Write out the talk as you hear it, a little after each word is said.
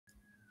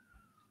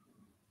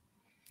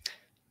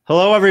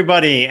Hello,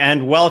 everybody,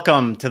 and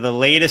welcome to the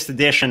latest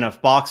edition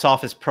of Box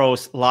Office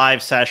Pro's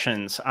live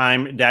sessions.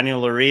 I'm Daniel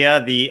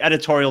Luria, the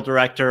editorial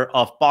director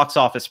of Box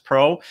Office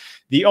Pro,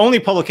 the only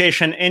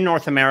publication in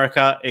North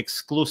America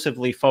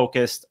exclusively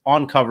focused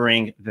on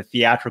covering the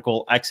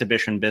theatrical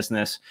exhibition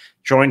business.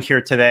 Joined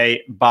here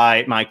today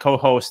by my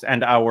co-host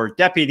and our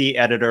deputy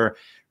editor,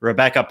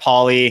 Rebecca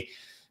Pauley.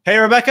 Hey,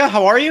 Rebecca,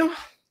 how are you?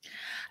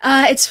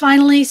 It's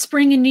finally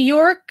spring in New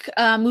York.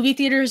 Movie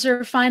theaters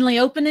are finally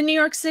open in New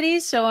York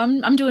City, so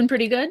I'm doing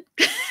pretty good.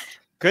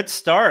 Good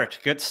start.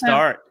 Good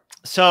start.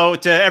 So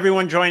to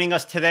everyone joining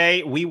us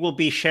today, we will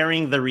be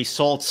sharing the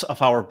results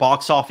of our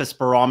Box Office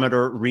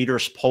Barometer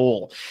readers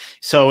poll.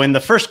 So in the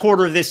first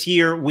quarter of this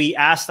year, we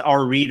asked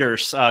our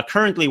readers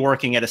currently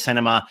working at a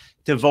cinema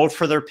to vote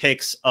for their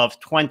picks of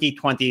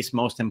 2020's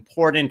most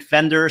important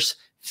vendors,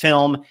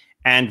 film,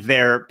 and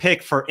their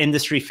pick for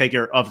industry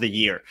figure of the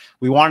year.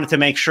 We wanted to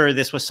make sure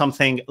this was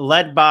something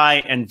led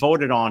by and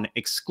voted on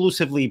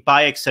exclusively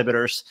by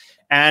exhibitors.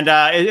 And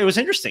it was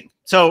interesting.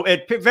 So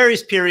at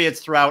various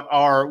periods throughout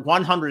our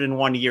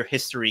 101-year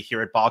history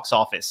here at Box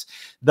Office,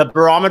 the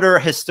Barometer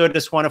has stood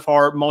as one of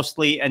our most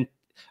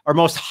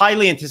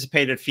highly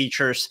anticipated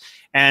features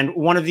and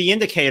one of the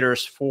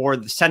indicators for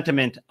the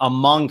sentiment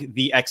among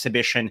the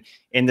exhibition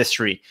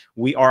industry.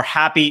 We are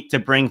happy to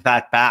bring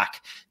that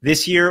back.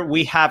 This year,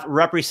 we have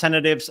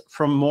representatives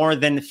from more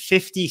than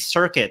 50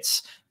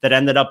 circuits that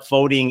ended up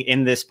voting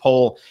in this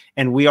poll,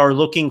 and we are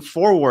looking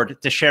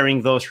forward to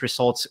sharing those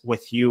results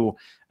with you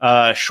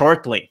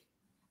shortly.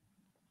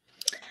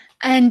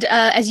 And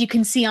as you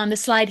can see on the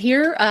slide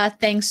here,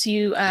 thanks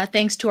to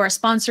our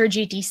sponsor,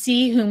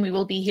 GTC, whom we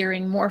will be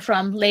hearing more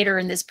from later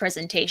in this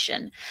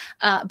presentation.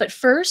 But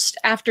first,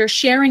 after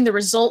sharing the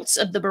results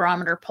of the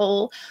Barometer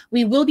poll,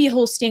 we will be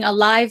hosting a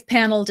live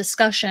panel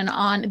discussion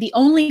on the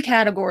only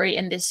category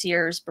in this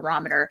year's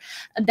Barometer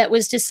that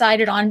was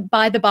decided on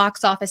by the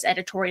Box Office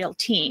editorial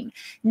team.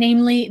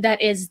 Namely,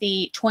 that is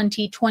the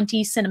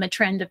 2020 Cinema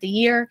Trend of the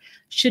Year.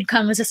 Should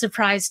come as a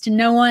surprise to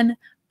no one: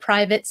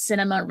 private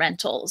cinema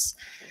rentals.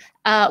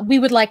 We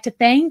would like to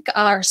thank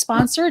our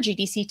sponsor,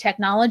 GDC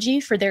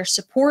Technology, for their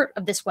support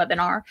of this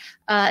webinar.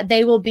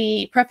 They will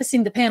be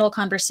prefacing the panel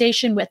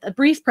conversation with a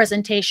brief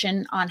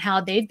presentation on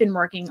how they've been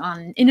working on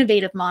an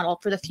innovative model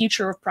for the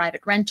future of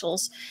private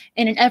rentals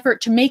in an effort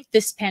to make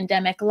this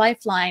pandemic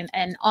lifeline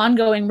an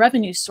ongoing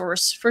revenue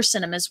source for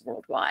cinemas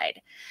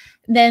worldwide.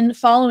 Then,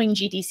 following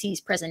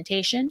GDC's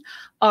presentation,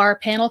 our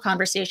panel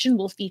conversation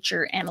will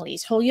feature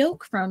Annalise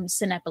Holyoke from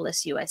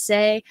Cinepolis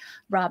USA,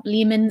 Rob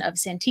Lehman of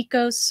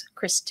Santikos,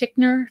 Chris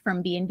Tickner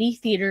from B&B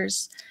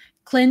Theaters,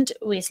 Clint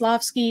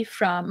Wieslowski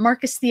from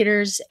Marcus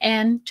Theaters,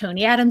 and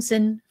Tony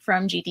Adamson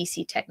from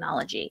GDC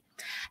Technology.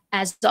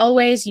 As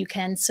always, you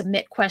can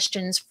submit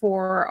questions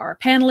for our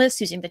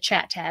panelists using the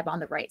chat tab on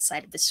the right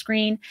side of the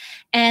screen.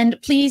 And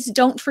please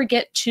don't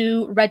forget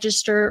to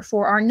register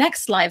for our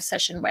next live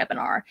session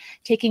webinar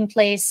taking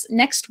place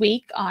next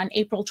week on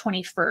April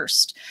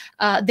 21st.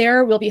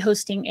 There we'll be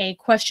hosting a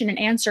question and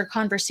answer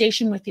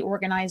conversation with the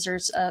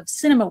organizers of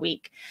Cinema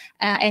Week.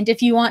 And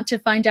if you want to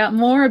find out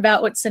more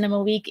about what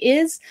Cinema Week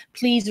is,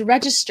 please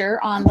register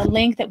on the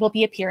link that will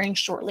be appearing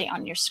shortly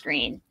on your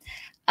screen.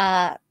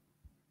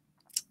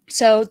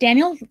 So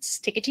Daniel, let's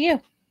take it to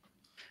you.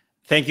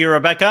 Thank you,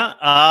 Rebecca.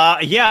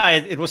 Yeah,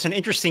 it was an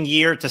interesting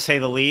year, to say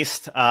the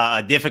least,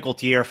 a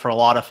difficult year for a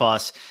lot of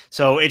us.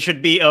 So it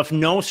should be of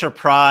no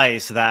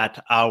surprise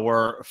that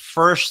our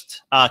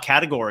first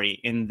category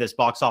in this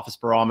Box Office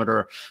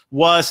Barometer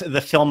was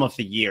the film of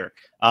the year.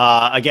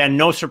 Again,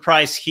 no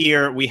surprise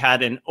here. We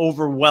had an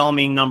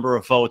overwhelming number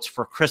of votes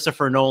for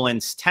Christopher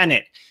Nolan's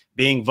Tenet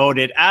being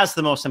voted as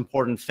the most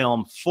important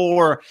film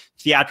for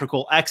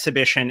theatrical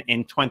exhibition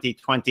in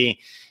 2020.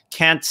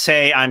 Can't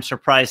say I'm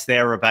surprised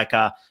there,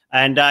 Rebecca.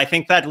 And I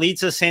think that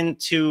leads us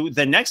into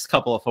the next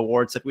couple of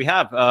awards that we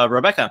have.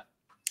 Rebecca.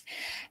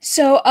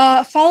 So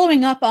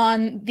following up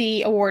on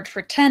the award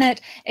for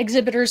Tenet,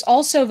 exhibitors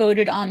also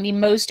voted on the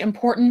most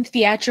important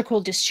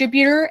theatrical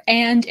distributor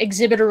and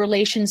exhibitor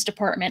relations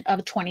department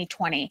of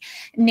 2020,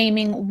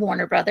 naming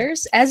Warner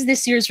Brothers as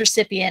this year's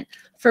recipient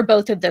for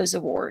both of those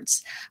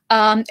awards.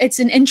 It's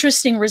an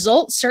interesting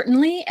result,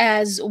 certainly,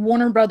 as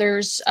Warner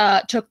Brothers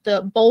took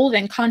the bold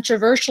and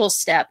controversial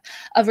step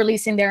of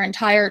releasing their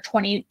entire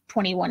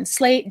 2021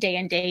 slate, day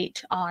and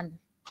date, on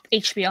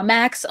HBO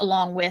Max,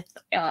 along with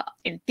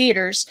in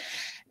theaters.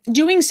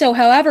 Doing so,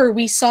 however,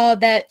 we saw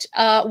that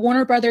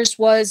Warner Brothers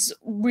was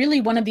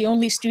really one of the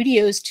only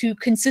studios to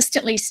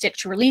consistently stick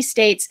to release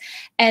dates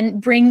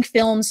and bring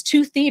films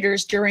to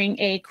theaters during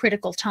a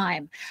critical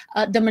time.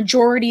 The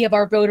majority of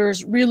our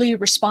voters really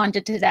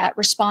responded to that,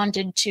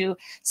 responded to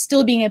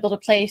still being able to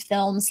play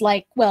films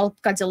like, well,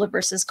 Godzilla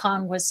vs.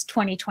 Kong was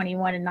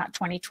 2021 and not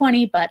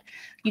 2020, but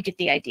you get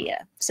the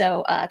idea.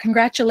 So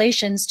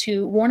congratulations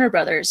to Warner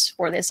Brothers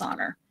for this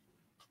honor.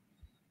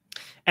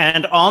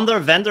 And on the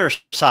vendor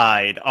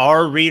side,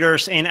 our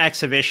readers in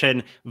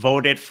exhibition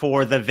voted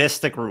for the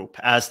Vista Group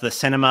as the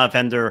cinema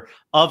vendor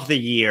of the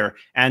year.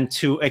 And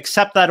to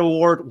accept that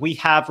award, we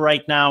have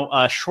right now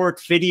a short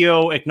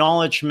video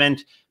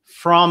acknowledgement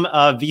from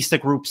Vista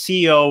Group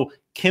CEO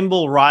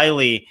Kimball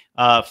Riley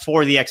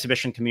for the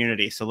exhibition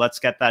community. So let's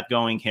get that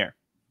going here.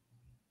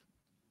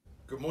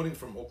 Good morning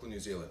from Auckland, New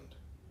Zealand.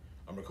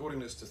 I'm recording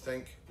this to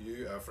thank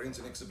you, our friends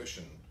in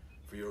exhibition,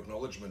 for your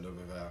acknowledgement of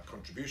our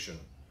contribution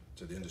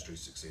to the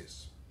industry's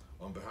success.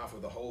 On behalf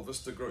of the whole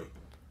Vista Group,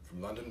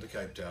 from London to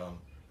Cape Town,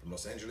 from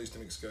Los Angeles to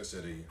Mexico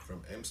City,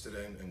 from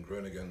Amsterdam and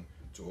Groningen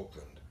to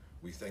Auckland,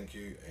 we thank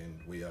you and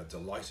we are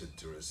delighted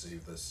to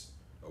receive this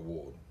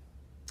award.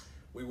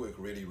 We work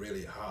really,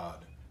 really hard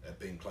at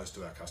being close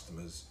to our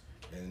customers,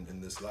 and in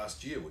this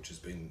last year, which has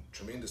been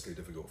tremendously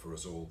difficult for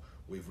us all,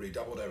 we've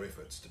redoubled our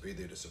efforts to be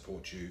there to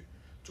support you,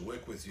 to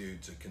work with you,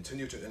 to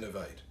continue to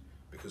innovate,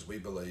 because we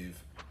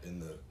believe in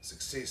the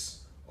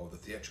success of the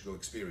theatrical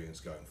experience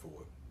going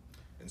forward.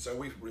 And so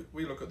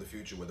we look at the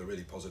future with a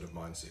really positive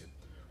mindset.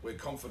 We're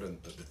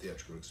confident that the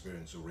theatrical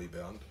experience will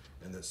rebound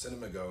and that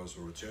cinema goers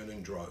will return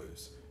in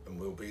droves, and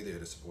we'll be there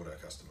to support our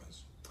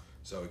customers.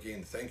 So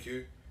again, thank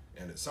you,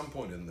 and at some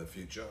point in the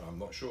future, I'm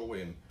not sure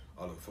when,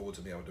 I look forward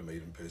to being able to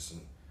meet in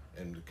person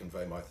and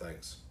convey my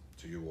thanks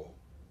to you all.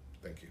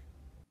 Thank you.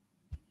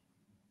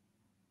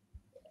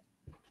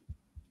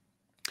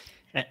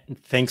 And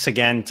thanks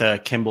again to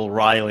Kimball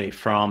Riley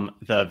from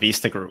the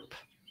Vista Group.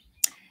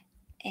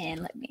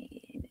 And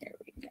there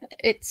we go.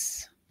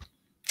 It's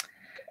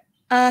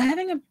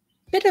having a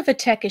bit of a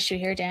tech issue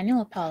here,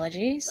 Daniel.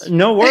 Apologies.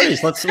 No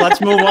worries. Let's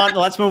move on.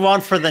 Let's move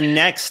on for the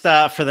next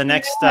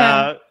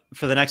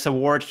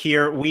award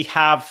here. We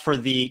have for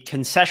the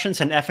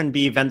concessions and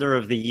F&B vendor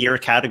of the year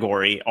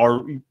category.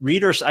 Our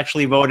readers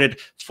actually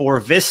voted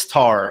for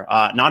Vistar,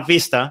 not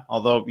Vista,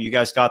 although you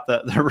guys got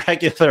the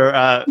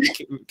regular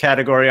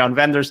category on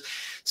vendors.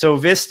 So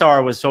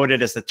Vistar was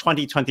voted as the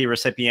 2020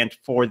 recipient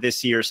for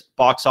this year's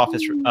box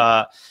office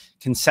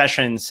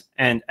concessions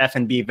and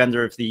F&B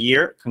vendor of the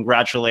year.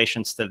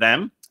 Congratulations to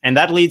them. And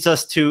that leads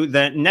us to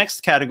the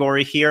next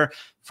category here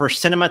for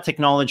cinema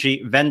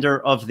technology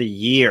vendor of the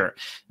year.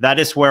 That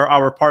is where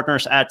our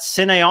partners at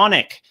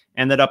Cinionic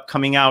ended up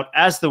coming out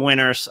as the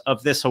winners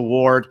of this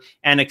award,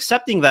 and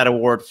accepting that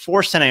award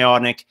for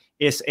Cinionic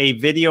is a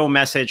video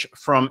message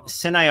from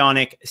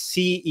Cinionic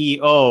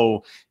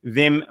CEO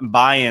Wim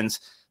Byens.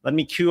 Let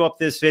me cue up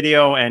this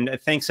video, and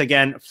thanks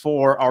again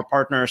for our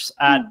partners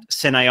at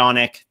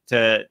Cinionic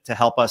to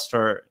help us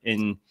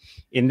in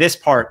this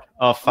part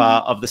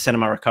of the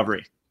cinema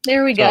recovery.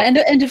 There we go.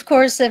 And of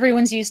course,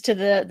 everyone's used to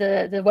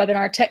the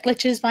webinar tech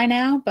glitches by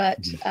now,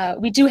 but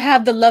we do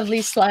have the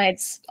lovely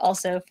slides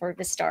also for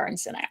Vistar and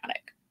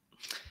Cinionic.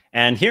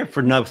 And here,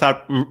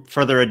 without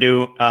further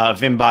ado,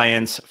 Wim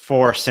Byens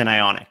for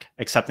Cinionic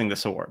accepting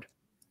this award.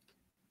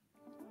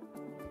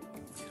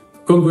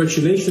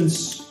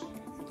 Congratulations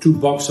to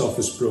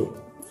Boxoffice Pro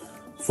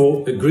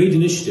for a great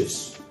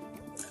initiatives,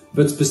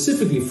 but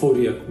specifically for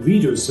their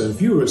readers and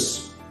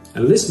viewers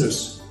and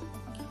listeners,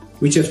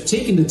 which have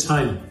taken the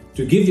time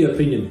to give their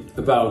opinion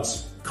about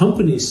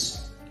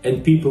companies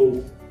and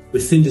people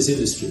within this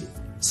industry.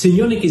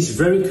 Cinionic is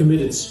very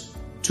committed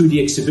to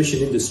the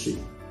exhibition industry.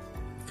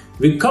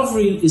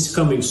 Recovery is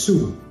coming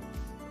soon.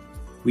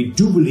 We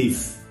do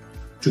believe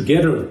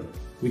together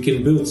we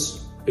can build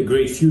a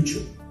great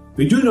future.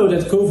 We do know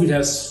that COVID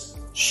has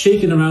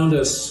shaken around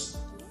us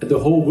and the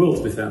whole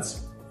world with that.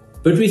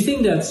 But we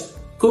think that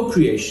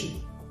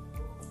co-creation,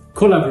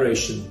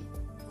 collaboration,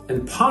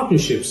 and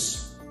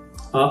partnerships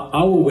are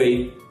our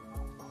way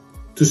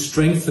to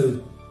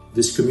strengthen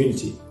this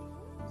community.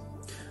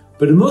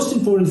 But the most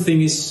important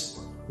thing is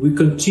we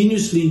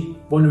continuously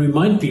want to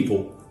remind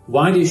people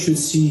why they should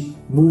see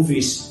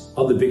movies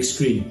on the big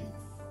screen,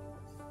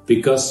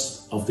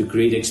 because of the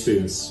great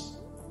experience.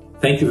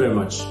 Thank you very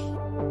much.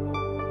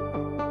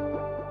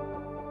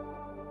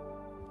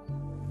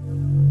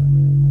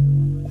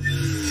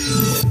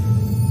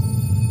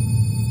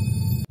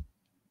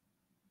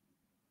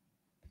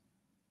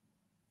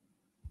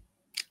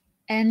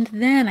 And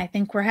then I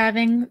think we're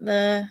having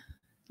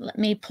let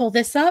me pull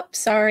this up.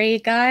 Sorry,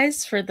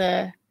 guys, for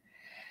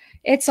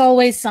it's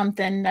always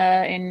something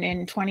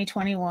in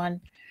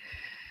 2021.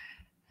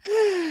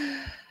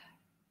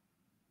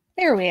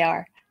 There we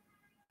are.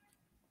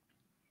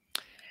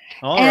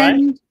 All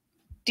right.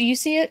 Do you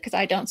see it? Because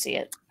I don't see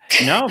it.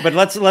 No, but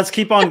let's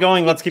keep on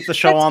going. Let's keep the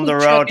show on the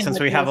road since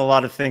we have a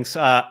lot of things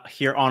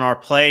here on our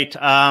plate.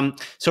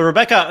 So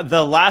Rebecca,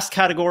 the last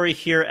category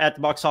here at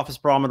the Box Office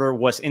Barometer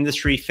was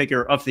Industry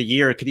Figure of the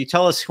Year. Could you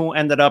tell us who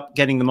ended up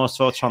getting the most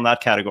votes on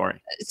that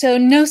category? So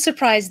no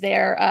surprise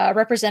there.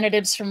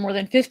 Representatives from more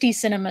than 50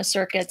 cinema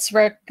circuits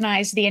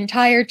recognized the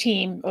entire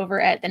team over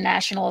at the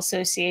National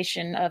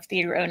Association of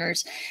Theater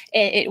Owners.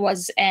 It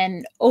was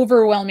an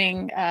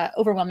overwhelming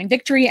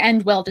victory,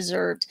 and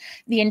well-deserved.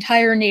 The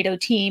entire NATO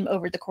team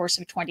over the course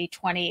of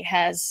 2020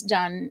 has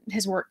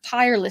worked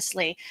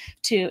tirelessly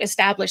to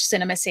establish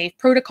cinema safe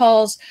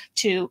protocols,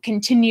 to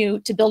continue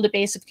to build a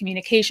base of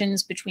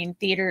communications between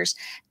theaters,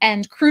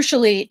 and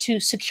crucially to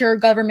secure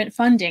government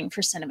funding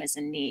for cinemas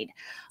in need.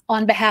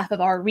 On behalf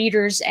of our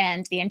readers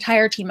and the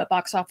entire team at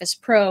Box Office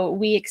Pro,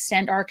 we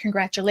extend our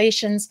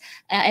congratulations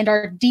and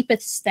our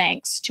deepest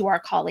thanks to our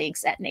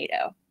colleagues at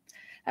NATO.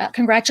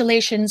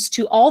 Congratulations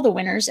to all the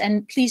winners,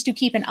 and please do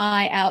keep an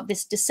eye out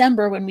this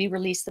December when we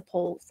release the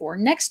poll for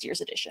next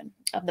year's edition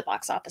of the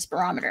Box Office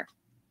Barometer.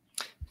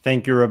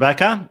 Thank you,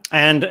 Rebecca.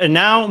 And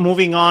now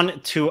moving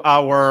on to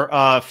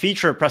our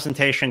feature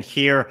presentation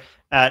here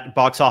at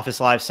Box Office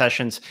Live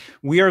Sessions,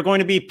 we are going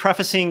to be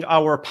prefacing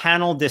our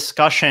panel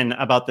discussion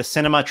about the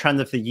cinema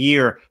trend of the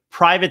year,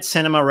 private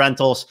cinema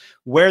rentals,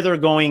 where they're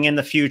going in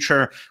the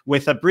future,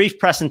 with a brief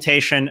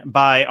presentation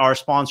by our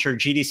sponsor,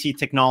 GDC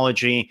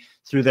Technology,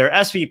 through their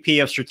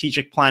SVP of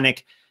Strategic Planning,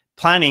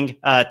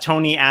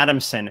 Tony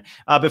Adamson.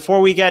 Before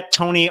we get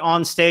Tony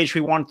on stage,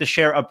 we wanted to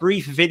share a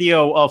brief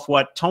video of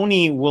what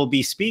Tony will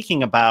be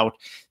speaking about.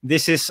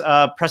 This is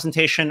a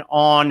presentation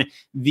on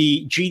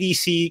the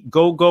GDC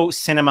Go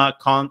Cinema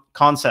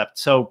concept.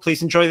 So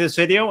please enjoy this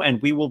video,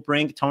 and we will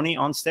bring Tony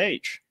on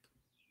stage.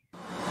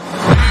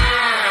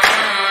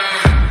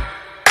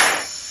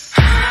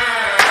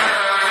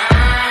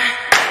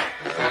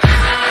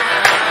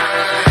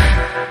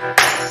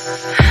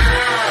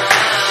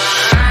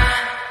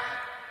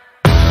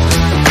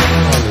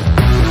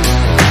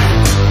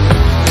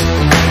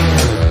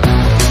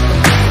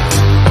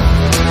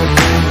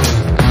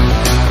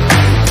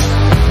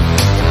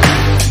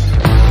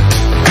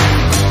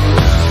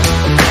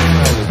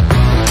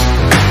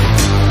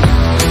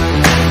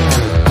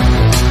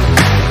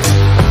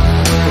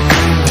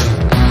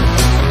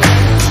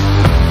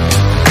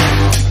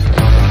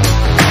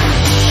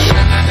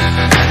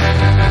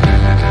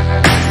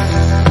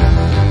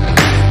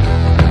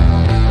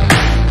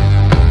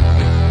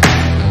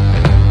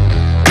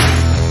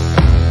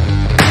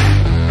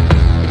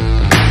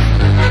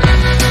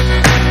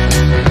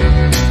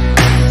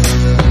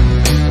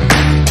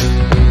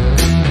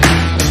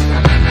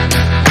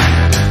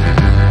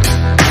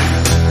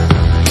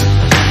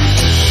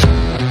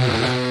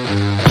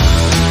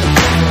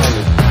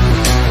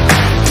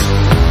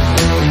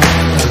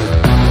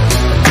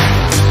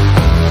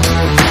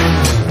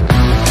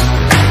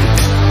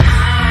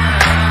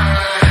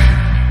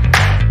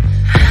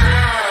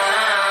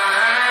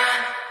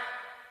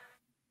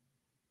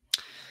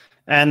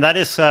 And that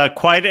is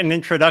quite an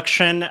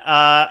introduction.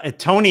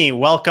 Tony,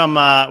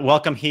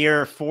 welcome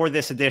here for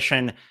this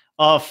edition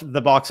of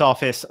the Box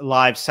Office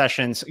Live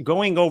Sessions,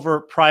 going over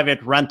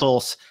private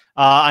rentals.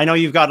 I know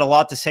you've got a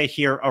lot to say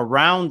here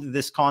around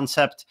this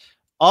concept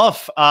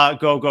of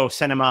Go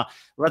Cinema.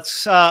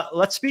 Let's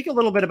speak a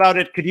little bit about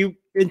it. Could you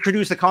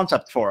introduce the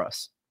concept for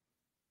us?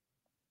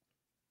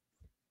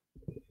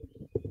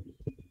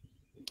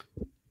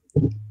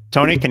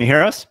 Tony, can you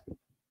hear us?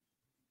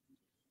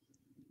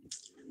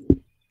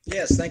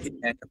 Yes, thank you,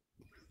 Daniel.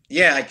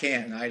 Yeah, I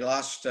can. I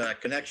lost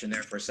connection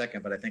there for a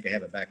second, but I think I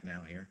have it back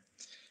now here.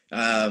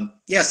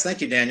 Yes,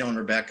 thank you, Daniel and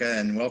Rebecca,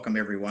 and welcome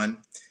everyone.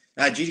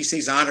 GDC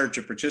is honored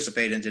to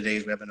participate in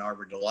today's webinar.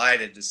 We're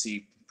delighted to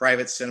see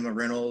private cinema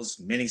rentals,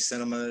 mini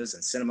cinemas,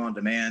 and cinema on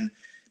demand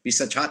be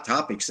such hot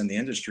topics in the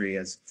industry.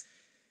 As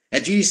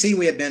at GDC,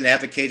 we have been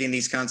advocating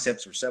these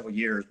concepts for several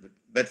years.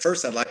 But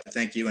first, I'd like to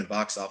thank you and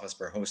Box Office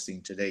for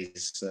hosting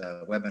today's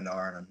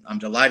webinar, and I'm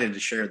delighted to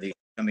share the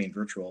upcoming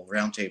virtual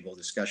roundtable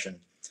discussion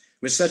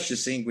with such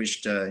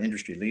distinguished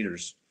industry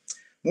leaders.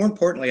 More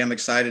importantly, I'm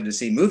excited to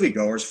see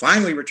moviegoers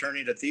finally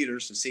returning to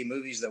theaters to see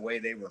movies the way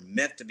they were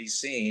meant to be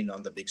seen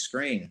on the big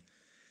screen.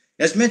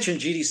 As mentioned,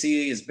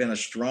 GDC has been a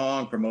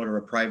strong promoter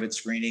of private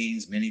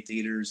screenings, mini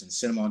theaters, and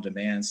cinema on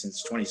demand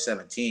since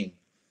 2017.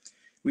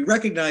 We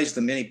recognize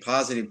the many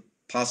positive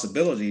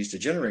possibilities to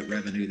generate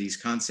revenue these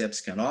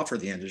concepts can offer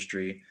the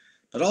industry,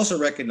 but also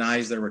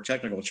recognize there were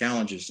technical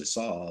challenges to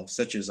solve,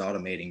 such as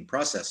automating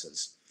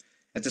processes.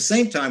 At the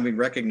same time, we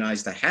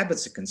recognize the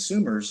habits of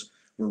consumers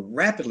were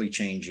rapidly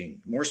changing,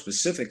 more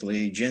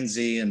specifically Gen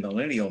Z and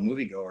millennial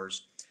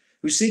moviegoers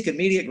who seek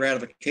immediate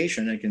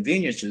gratification and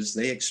conveniences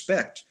they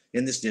expect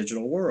in this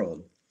digital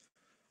world.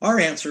 Our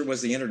answer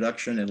was the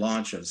introduction and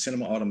launch of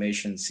Cinema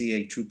Automation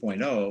CA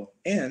 2.0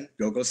 and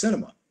Go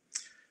Cinema.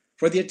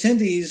 For the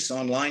attendees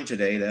online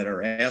today that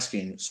are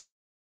asking,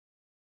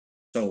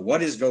 so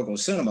what is Go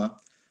Cinema?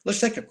 Let's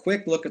take a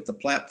quick look at the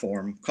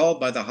platform called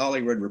by the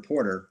Hollywood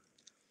Reporter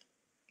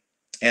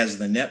as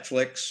the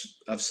Netflix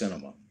of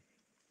cinema.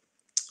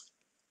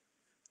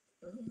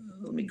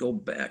 Let me go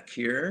back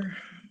here.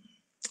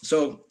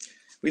 So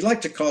we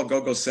like to call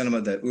Go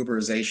Cinema the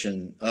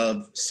Uberization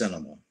of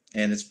cinema,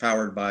 and it's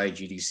powered by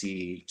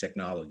GDC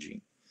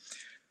technology.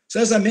 So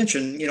as I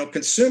mentioned,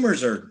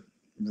 consumers are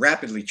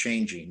rapidly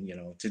changing.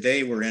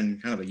 Today we're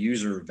in kind of a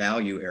user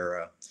value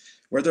era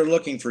where they're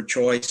looking for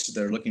choice,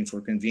 they're looking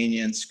for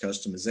convenience,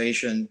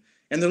 customization,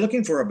 and they're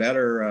looking for a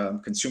better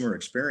consumer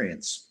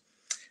experience.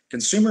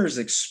 Consumers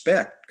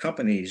expect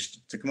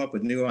companies to come up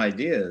with new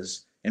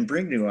ideas and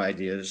bring new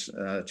ideas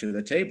to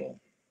the table.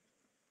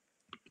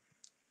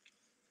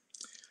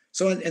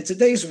 So in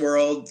today's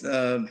world,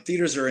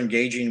 theaters are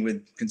engaging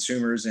with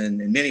consumers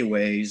in many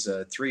ways.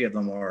 Three of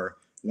them are: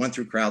 one,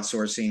 through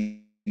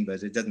crowdsourcing,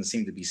 but it doesn't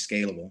seem to be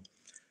scalable.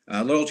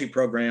 Loyalty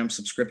programs,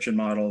 subscription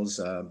models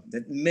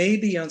that may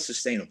be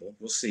unsustainable,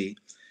 we'll see.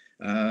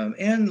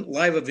 And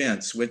live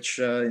events, which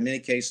in many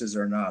cases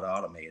are not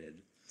automated.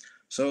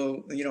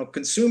 So,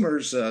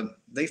 consumers,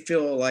 they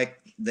feel like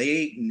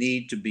they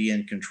need to be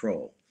in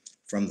control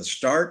from the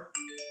start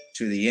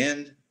to the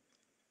end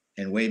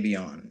and way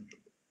beyond.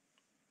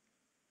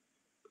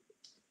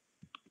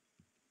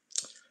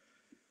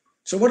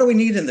 So what do we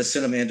need in the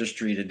cinema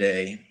industry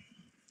today?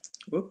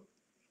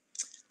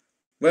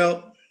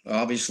 Well,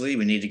 obviously,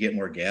 we need to get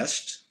more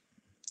guests.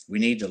 We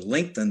need to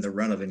lengthen the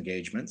run of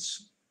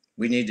engagements.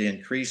 We need to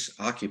increase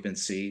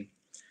occupancy.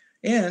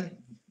 And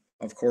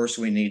of course,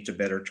 we need to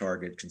better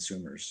target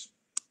consumers.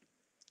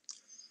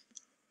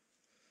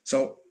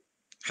 So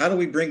how do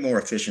we bring more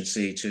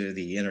efficiency to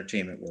the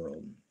entertainment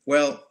world?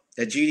 Well,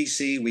 at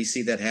GDC, we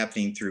see that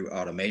happening through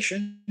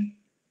automation,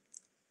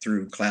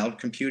 through cloud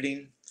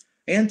computing,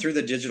 and through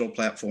the digital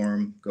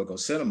platform GoGo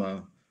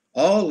Cinema,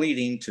 all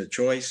leading to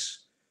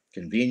choice,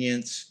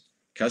 convenience,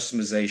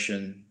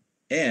 customization,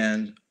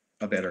 and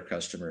a better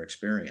customer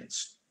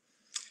experience.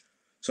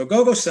 So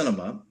GoGo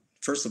Cinema,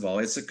 first of all,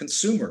 it's a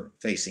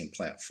consumer-facing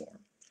platform.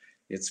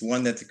 It's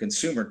one that the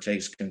consumer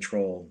takes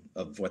control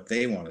of what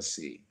they want to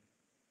see,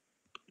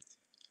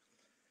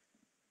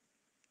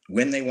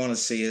 when they want to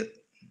see it,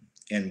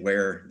 and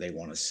where they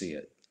want to see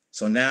it.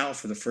 So now,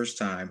 for the first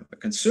time, a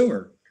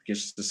consumer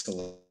gets to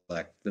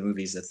select the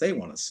movies that they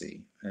want to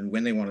see, and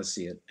when they want to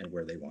see it, and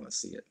where they want to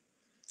see it.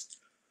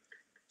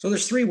 So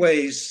there's 3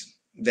 ways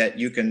that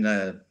you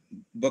can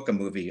book a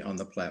movie on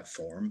the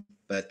platform,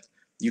 but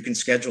you can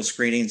schedule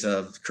screenings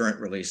of current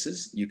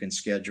releases, you can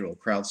schedule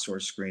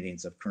crowdsourced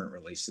screenings of current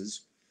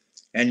releases,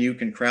 and you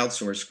can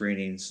crowdsource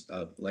screenings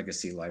of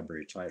legacy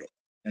library titles.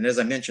 And as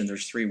I mentioned,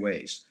 there's 3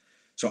 ways.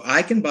 So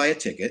I can buy a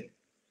ticket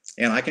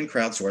and I can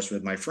crowdsource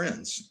with my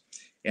friends,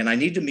 and I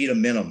need to meet a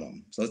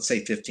minimum. So let's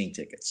say 15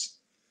 tickets.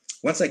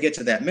 Once I get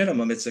to that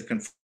minimum, it's a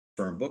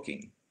confirmed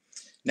booking.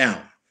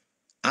 Now,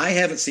 I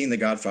haven't seen The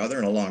Godfather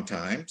in a long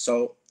time,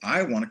 so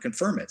I want to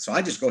confirm it. So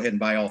I just go ahead and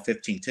buy all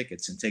 15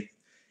 tickets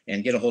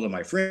and get a hold of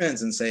my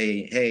friends and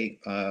say, hey,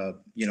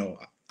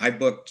 I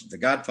booked The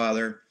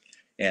Godfather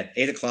at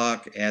 8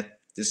 o'clock at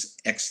this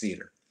X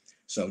theater.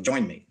 So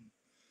join me.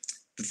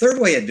 The third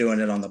way of doing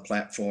it on the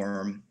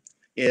platform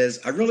is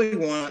I really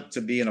want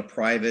to be in a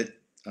private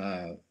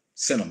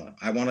cinema.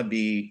 I want to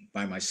be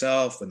by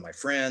myself with my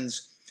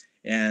friends,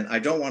 and I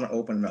don't want to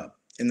open it up.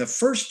 In the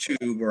first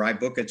 2, where I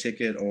book a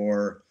ticket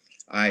or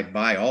I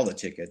buy all the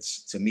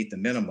tickets to meet the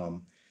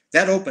minimum,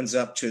 that opens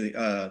up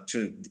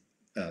to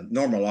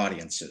normal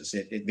audiences.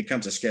 It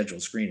becomes a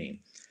scheduled screening.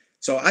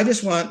 So I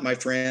just want my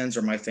friends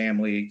or my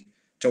family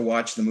to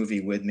watch the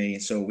movie with me,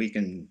 so we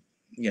can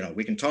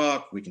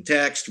talk, we can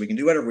text, we can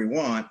do whatever we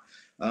want.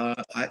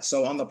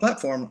 So on the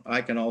platform,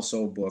 I can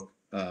also book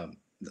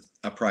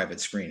a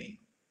private screening.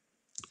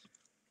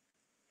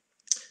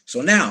 So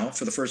now,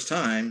 for the first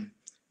time,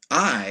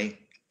 I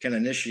can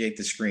initiate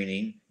the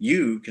screening.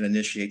 You can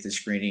initiate the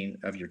screening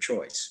of your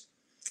choice.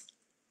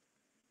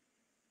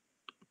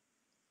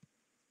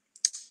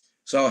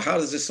 So how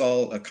is this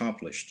all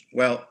accomplished?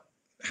 Well,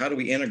 how do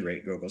we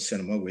integrate GoGo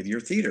Cinema with your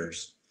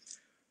theaters?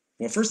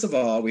 Well, first of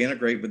all, we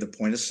integrate with the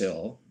point of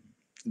sale.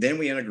 Then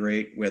we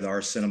integrate with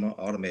our cinema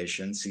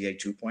automation, CA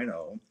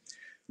 2.0,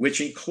 which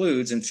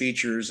includes and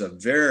features a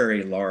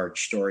very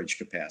large storage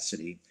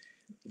capacity.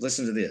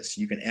 Listen to this.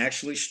 You can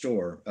actually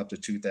store up to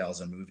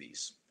 2,000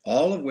 movies,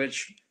 all of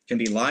which can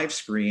be live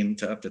streamed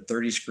to up to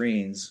 30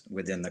 screens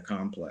within the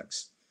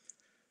complex,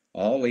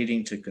 all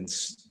leading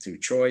to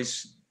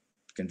choice,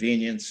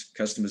 convenience,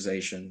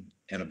 customization,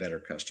 and a better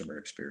customer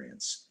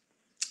experience,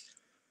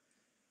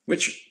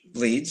 which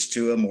leads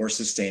to a more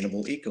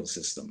sustainable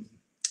ecosystem.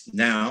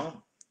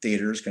 Now,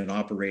 theaters can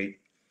operate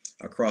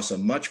across a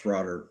much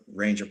broader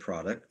range of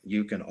product.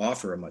 You can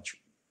offer a much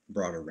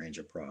broader range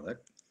of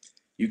product.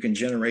 You can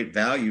generate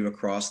value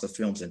across the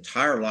film's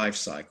entire life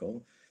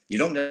cycle. You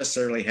don't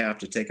necessarily have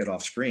to take it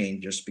off screen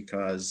just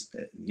because,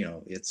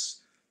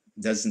 it's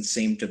doesn't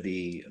seem to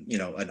be,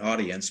 an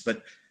audience.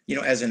 But,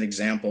 as an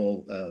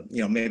example,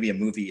 maybe a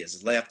movie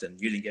is left and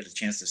you didn't get a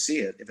chance to see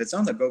it. If it's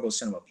on the GoGo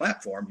Cinema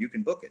platform, you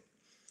can book it.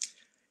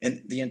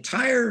 And the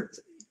entire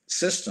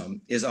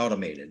system is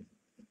automated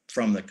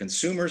from the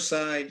consumer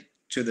side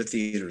to the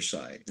theater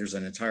side. There's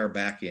an entire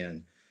back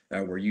end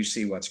where you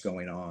see what's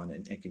going on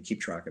and can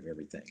keep track of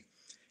everything.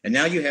 And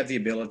now you have the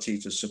ability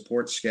to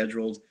support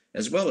scheduled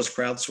as well as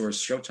crowdsourced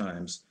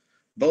showtimes,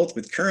 both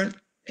with current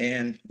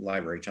and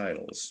library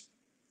titles.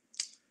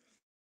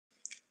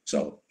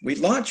 So we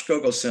launched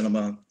GoGo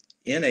Cinema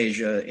in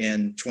Asia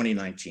in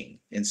 2019,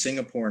 in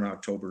Singapore in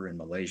October, in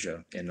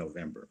Malaysia in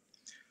November.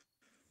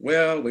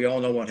 Well, we all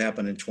know what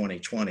happened in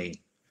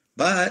 2020,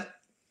 but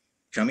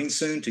coming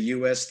soon to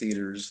US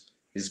theaters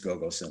is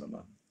GoGo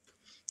Cinema.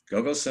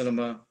 GoGo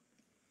Cinema,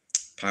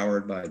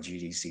 powered by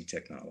GDC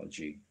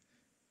technology.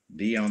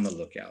 Be on the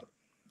lookout.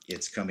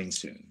 It's coming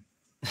soon.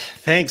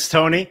 Thanks,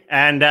 Tony.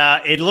 And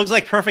it looks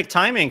like perfect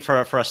timing for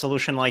a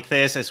solution like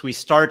this as we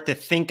start to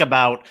think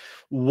about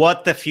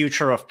what the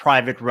future of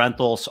private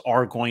rentals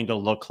are going to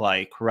look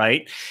like,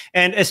 right?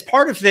 And as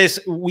part of this,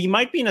 we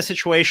might be in a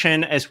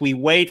situation as we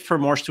wait for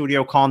more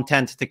studio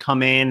content to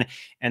come in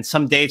and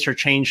some dates are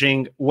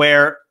changing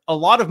where a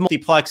lot of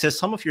multiplexes,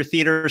 some of your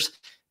theaters,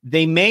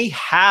 they may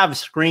have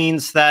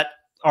screens that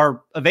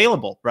are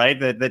available, right?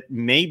 That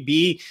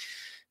maybe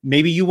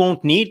you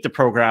won't need to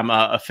program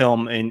a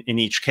film in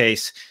each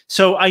case.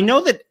 So I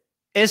know that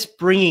is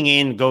bringing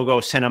in go-go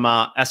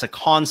cinema as a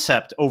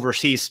concept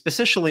overseas,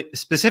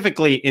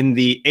 specifically in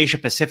the Asia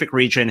Pacific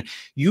region.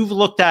 You've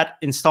looked at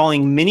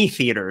installing mini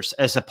theaters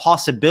as a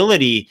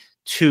possibility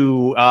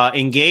to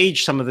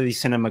engage some of these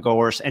cinema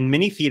goers, and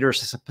mini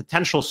theaters as a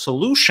potential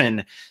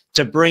solution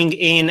to bring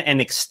in and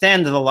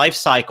extend the life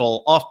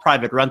cycle of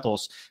private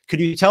rentals.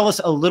 Could you tell us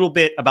a little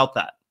bit about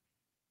that?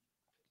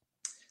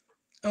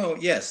 Oh,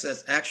 yes,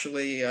 that's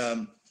actually,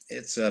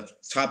 it's a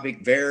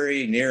topic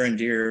very near and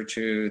dear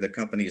to the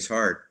company's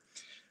heart.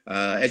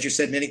 As you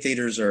said, mini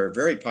theaters are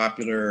very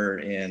popular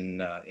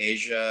in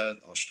Asia,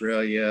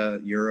 Australia,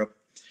 Europe,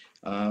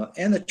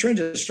 and the trend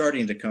is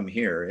starting to come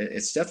here.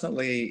 It's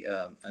definitely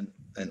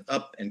an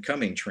up and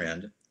coming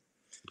trend.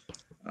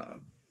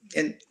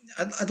 And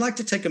I'd like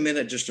to take a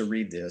minute just to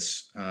read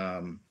this.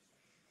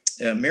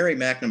 Mary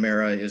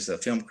McNamara is a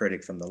film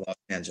critic from the Los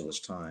Angeles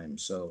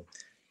Times. So,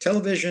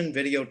 television,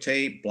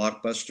 videotape,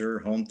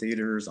 blockbuster, home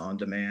theaters, on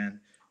demand,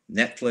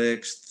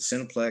 Netflix, the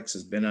Cineplex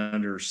has been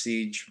under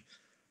siege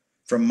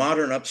from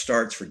modern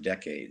upstarts for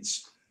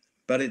decades.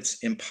 But it's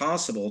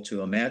impossible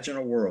to imagine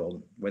a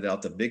world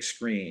without the big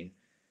screen,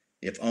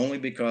 if only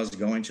because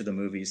going to the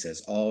movies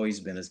has always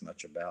been as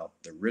much about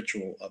the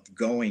ritual of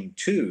going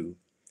to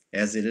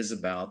as it is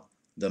about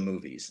the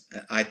movies.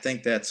 I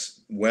think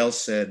that's well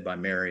said by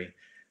Mary.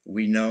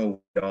 We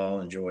know we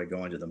all enjoy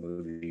going to the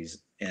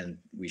movies, and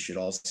we should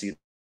all see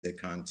the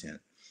content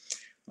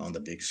on the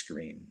big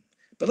screen.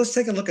 But let's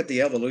take a look at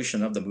the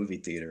evolution of the movie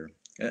theater,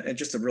 and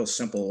just a real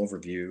simple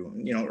overview.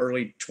 You know,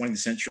 early 20th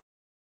century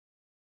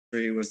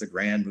was the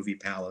Grand Movie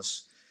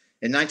Palace.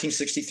 In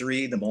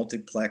 1963, the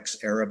multiplex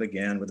era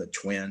began with a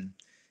twin,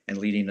 and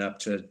leading up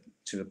to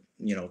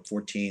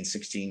 14,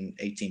 16,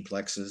 18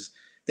 plexes.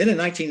 Then in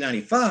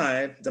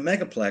 1995, the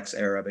megaplex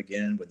era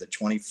began with the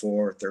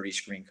 24, 30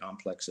 screen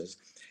complexes.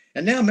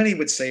 And now many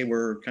would say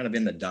we're kind of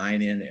in the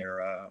dine-in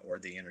era or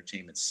the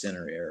entertainment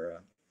center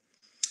era.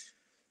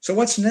 So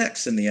what's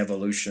next in the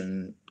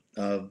evolution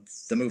of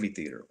the movie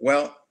theater?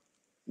 Well,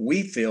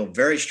 we feel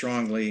very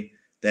strongly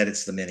that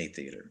it's the mini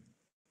theater.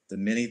 The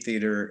mini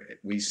theater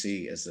we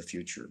see as the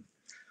future.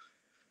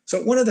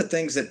 So one of the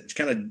things that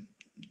kind of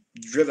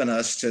driven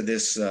us to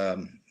this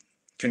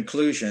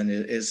conclusion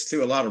is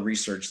through a lot of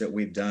research that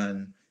we've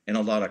done and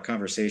a lot of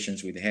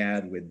conversations we've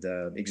had with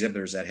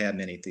exhibitors that have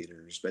mini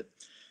theaters. But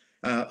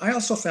I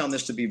also found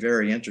this to be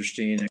very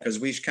interesting because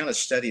we've kind of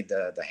studied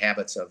the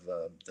habits of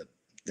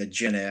the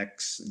Gen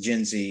X,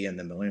 Gen Z, and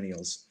the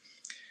millennials.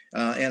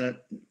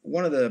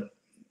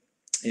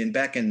 And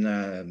back in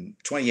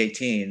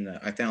 2018,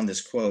 I found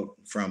this quote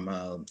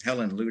from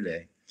Helen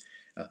Lude.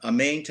 A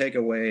main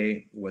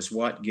takeaway was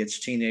what gets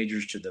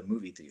teenagers to the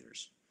movie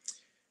theaters.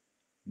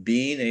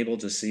 Being able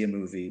to see a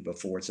movie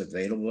before it's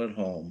available at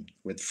home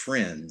with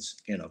friends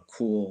in a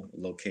cool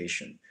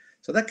location.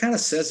 So that kind of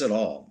says it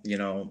all, you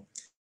know.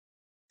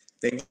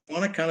 They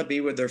want to kind of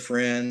be with their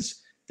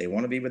friends. They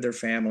want to be with their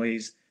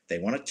families. They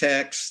want to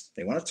text.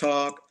 They want to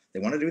talk. They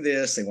want to do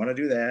this. They want to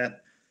do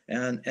that.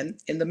 And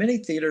in the mini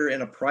theater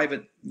in a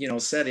private,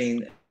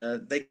 setting,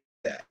 they do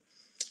that.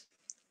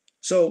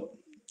 So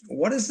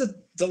what is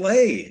the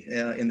delay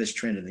in this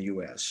trend in the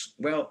U.S.?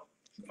 Well,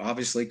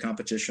 obviously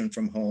competition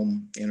from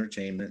home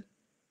entertainment,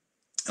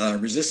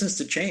 resistance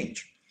to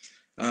change.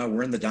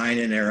 We're in the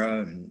dine-in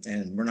era,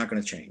 and we're not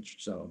going to change.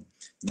 So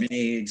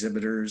many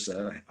exhibitors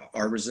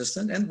are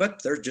resistant,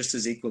 but they're just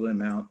as equal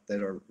amount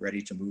that are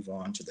ready to move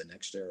on to the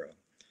next era.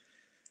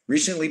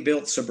 Recently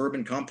built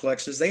suburban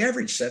complexes, they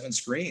average 7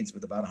 screens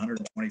with about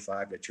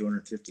 125 to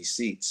 250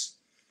 seats.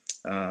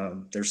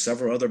 There's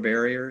several other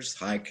barriers: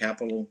 high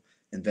capital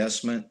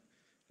investment,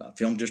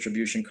 film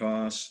distribution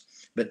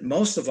costs. But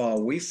most of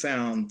all, we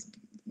found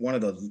one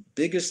of the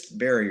biggest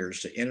barriers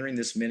to entering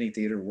this mini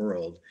theater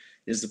world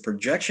is the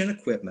projection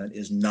equipment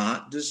is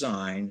not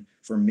designed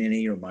for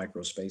mini or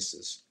micro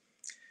spaces.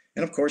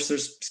 And of course,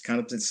 there's kind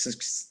of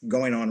this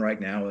going on right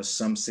now is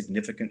some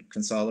significant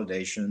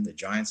consolidation. The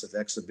giants of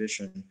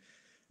exhibition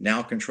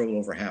now control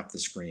over half the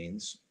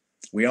screens.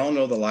 We all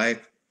know the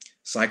life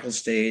cycle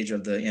stage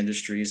of the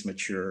industry is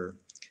mature.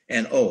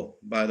 And oh,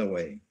 by the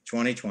way,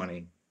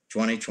 2020,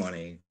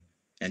 2020,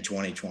 and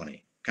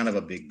 2020, kind of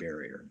a big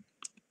barrier.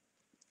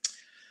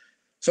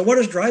 So what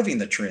is driving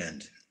the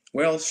trend?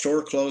 Well,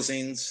 store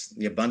closings,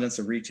 the abundance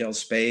of retail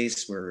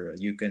space where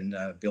you can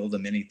build a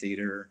mini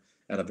theater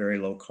at a very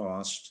low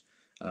cost,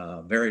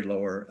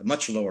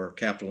 much lower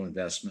capital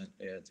investment.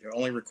 It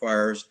only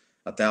requires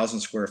 1,000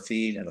 square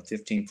feet and a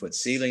 15-foot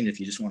ceiling if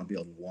you just want to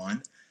build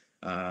one,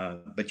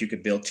 but you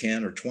could build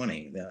 10 or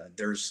 20.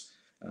 There's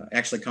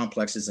actually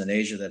complexes in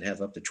Asia that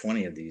have up to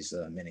 20 of these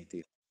mini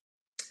theaters.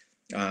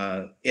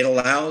 It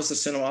allows the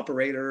cinema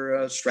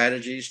operator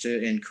strategies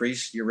to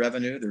increase your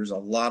revenue. There's a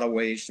lot of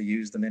ways to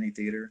use the mini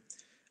theater.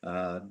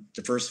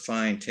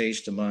 Diversifying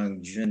taste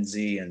among Gen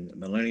Z and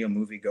millennial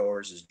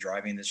moviegoers is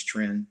driving this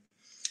trend.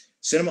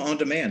 Cinema on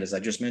demand, as I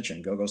just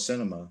mentioned, GoGo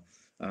Cinema.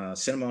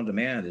 Cinema on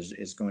demand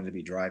is going to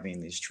be driving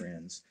these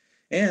trends.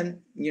 And,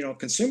 you know,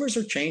 consumers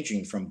are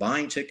changing from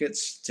buying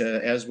tickets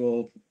to, as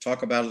we'll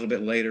talk about a little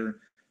bit later,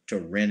 to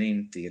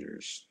renting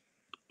theaters.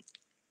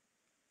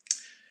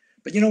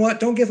 But you know what?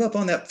 Don't give up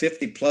on that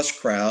 50+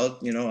 crowd.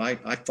 You know,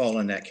 I fall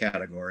in that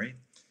category.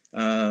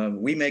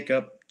 We make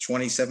up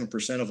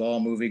 27% of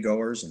all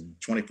moviegoers and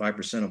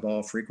 25% of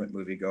all frequent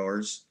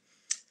moviegoers.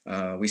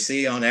 We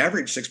see on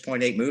average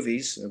 6.8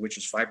 movies, which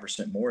is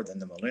 5% more than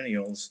the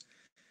millennials.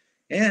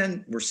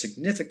 And we're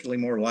significantly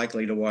more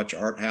likely to watch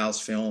art house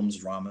films,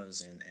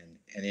 dramas,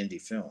 and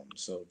indie films.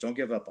 So don't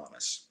give up on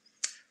us.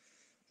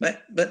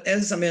 But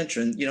as I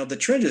mentioned, you know, the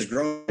trend is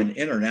growing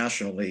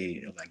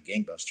internationally like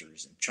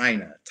gangbusters in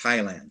China,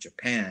 Thailand,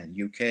 Japan,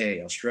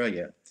 UK,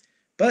 Australia.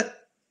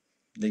 But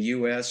the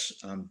US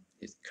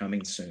is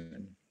coming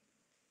soon.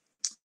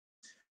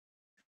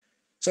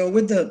 So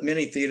with the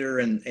mini theater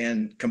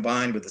and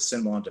combined with the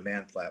cinema on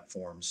demand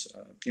platforms,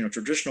 you know,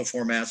 traditional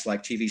formats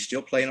like TV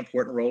still play an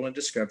important role in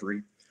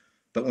discovery.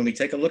 But when we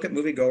take a look at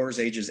moviegoers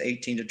ages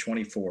 18 to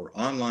 24,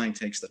 online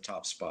takes the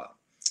top spot.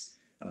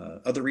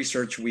 Other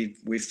research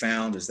we've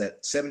found is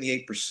that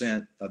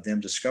 78% of them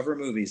discover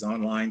movies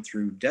online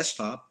through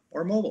desktop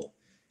or mobile,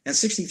 and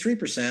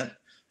 63%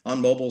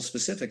 on mobile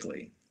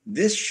specifically.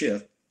 This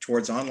shift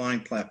towards online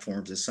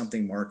platforms is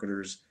something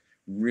marketers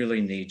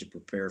really need to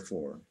prepare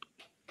for.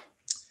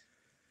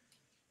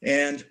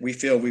 And we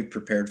feel we've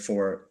prepared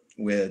for it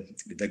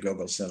with the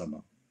GoGo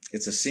Cinema.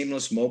 It's a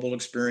seamless mobile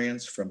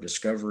experience from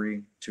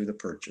discovery to the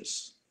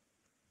purchase.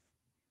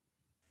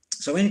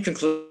 So in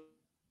conclusion,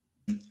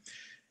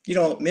 you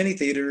know, mini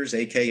theaters,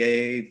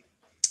 AKA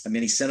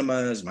mini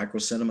cinemas, micro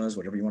cinemas,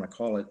 whatever you want to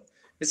call it,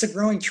 it's a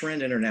growing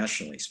trend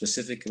internationally,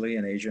 specifically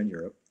in Asia and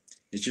Europe.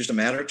 It's just a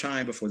matter of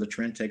time before the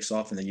trend takes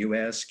off in the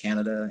US,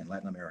 Canada, and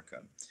Latin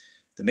America.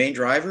 The main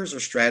drivers are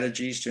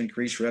strategies to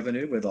increase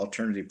revenue with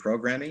alternative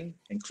programming,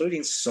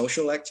 including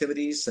social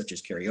activities such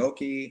as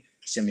karaoke,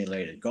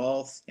 simulated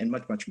golf, and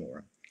much, much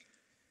more.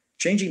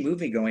 Changing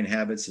movie-going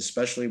habits,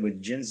 especially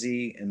with Gen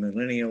Z and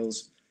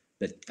millennials,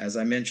 but as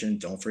I mentioned,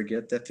 don't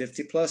forget that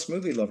 50+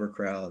 movie lover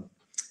crowd.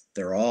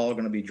 They're all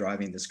going to be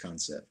driving this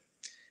concept.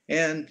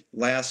 And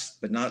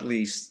last but not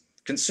least,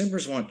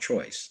 consumers want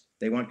choice.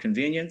 They want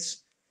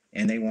convenience,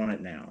 and they want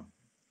it now,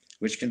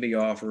 which can be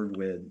offered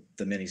with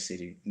the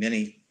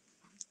mini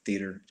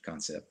theater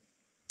concept.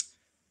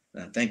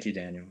 Thank you,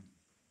 Daniel.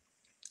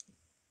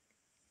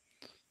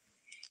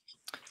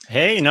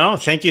 Hey, no,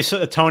 thank you,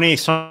 Tony,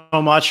 so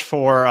much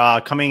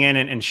for coming in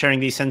and sharing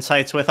these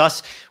insights with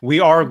us. We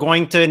are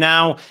going to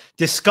now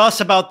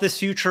discuss about this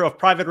future of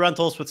private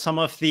rentals with some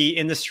of the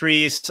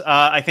industry's,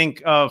 I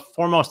think,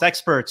 foremost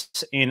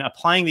experts in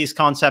applying these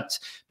concepts.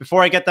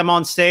 Before I get them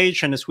on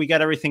stage and as we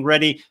get everything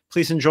ready,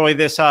 please enjoy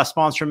this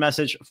sponsor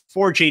message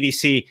for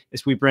GDC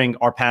as we bring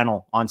our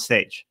panel on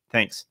stage.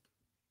 Thanks.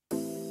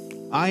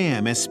 I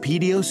am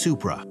Espedio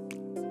Supra,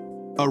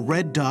 a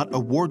Red Dot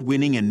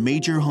award-winning and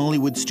major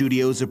Hollywood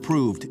studios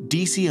approved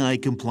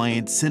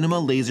DCI-compliant cinema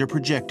laser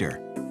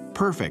projector,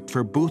 perfect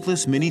for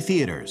boothless mini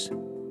theaters,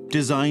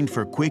 designed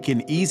for quick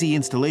and easy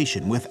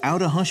installation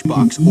without a hush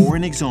box or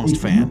an exhaust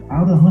fan.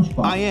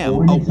 I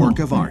am a work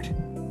of art.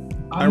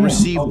 I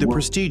received the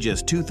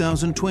prestigious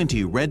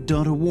 2020 Red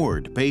Dot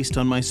Award based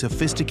on my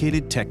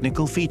sophisticated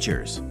technical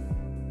features.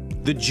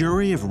 The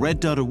jury of Red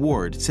Dot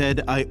Award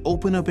said I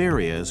open up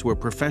areas where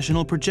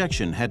professional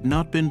projection had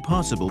not been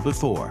possible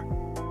before.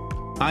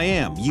 I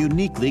am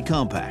uniquely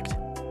compact.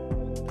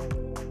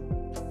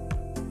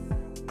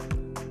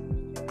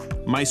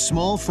 My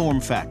small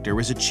form factor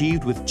is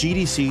achieved with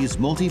GDC's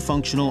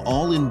multifunctional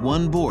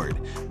all-in-one board,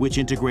 which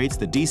integrates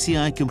the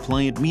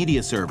DCI-compliant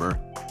media server,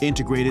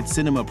 integrated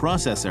cinema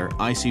processor,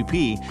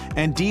 ICP,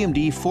 and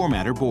DMD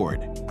formatter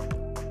board.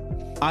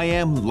 I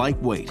am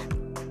lightweight,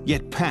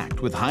 yet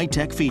packed with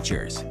high-tech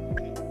features.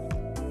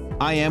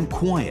 I am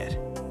quiet.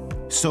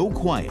 So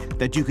quiet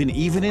that you can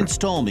even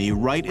install me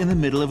right in the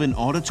middle of an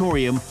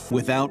auditorium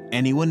without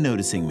anyone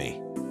noticing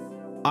me.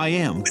 I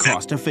am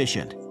cost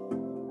efficient.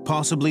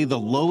 Possibly the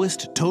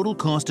lowest total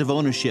cost of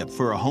ownership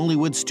for a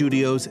Hollywood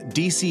Studios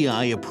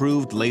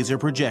DCI-approved laser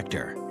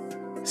projector.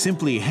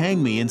 Simply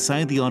hang me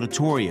inside the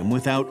auditorium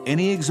without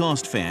any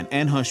exhaust fan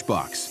and hush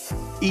box.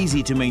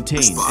 Easy to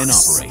maintain and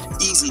operate.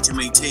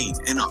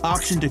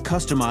 Option to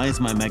customize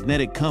my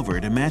magnetic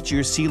cover to match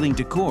your ceiling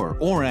decor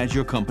or add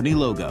your company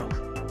logo.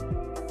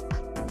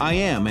 I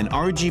am an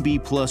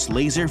RGB Plus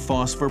laser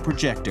phosphor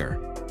projector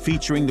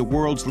featuring the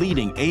world's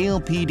leading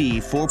ALPD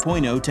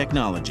 4.0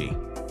 technology.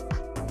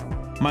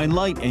 My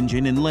light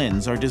engine and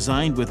lens are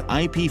designed with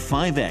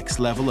IP5X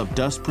level of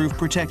dust-proof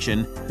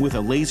protection with a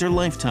laser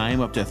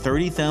lifetime up to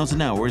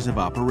 30,000 hours of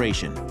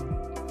operation.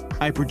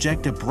 I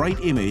project a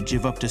bright image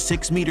of up to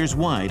 6 meters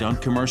wide on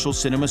commercial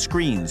cinema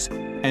screens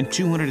and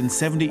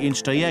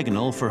 270-inch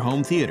diagonal for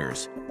home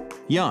theaters,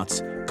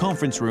 yachts,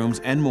 conference rooms,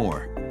 and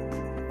more.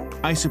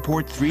 I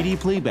support 3D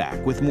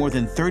playback with more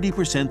than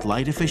 30%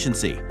 light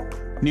efficiency,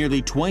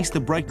 nearly twice the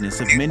brightness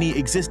of many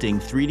existing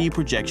 3D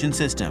projection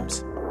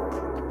systems.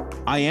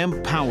 I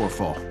am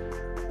powerful,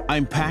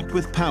 I'm packed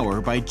with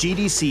power by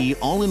GDC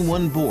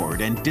all-in-one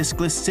board and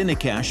diskless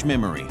Cinecache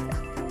memory.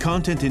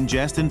 Content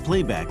ingest and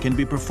playback can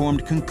be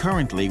performed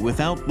concurrently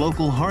without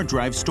local hard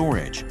drive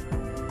storage.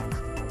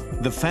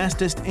 The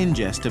fastest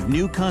ingest of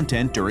new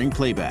content during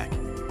playback.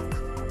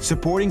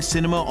 Supporting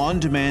cinema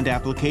on-demand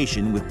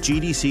application with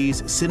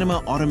GDC's Cinema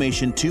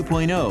Automation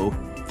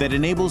 2.0 that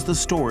enables the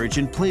storage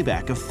and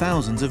playback of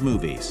thousands of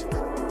movies.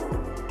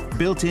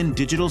 Built-in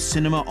digital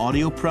cinema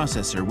audio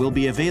processor will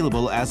be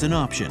available as an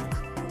option.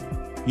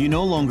 You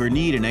no longer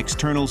need an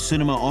external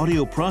cinema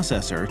audio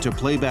processor to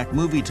play back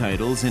movie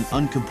titles in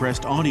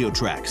uncompressed audio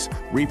tracks,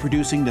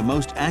 reproducing the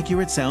most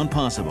accurate sound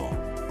possible.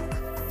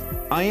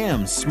 I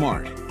am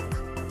smart.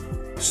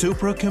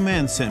 Supra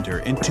Command Center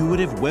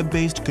intuitive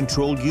web-based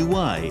control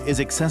UI is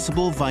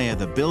accessible via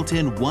the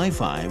built-in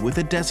Wi-Fi with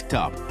a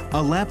desktop,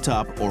 a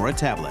laptop, or a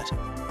tablet.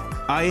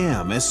 I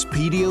am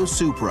Espedio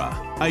Supra,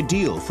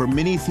 ideal for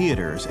mini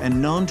theaters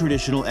and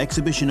non-traditional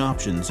exhibition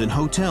options in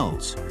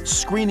hotels,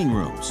 screening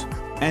rooms,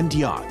 and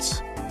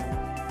yachts.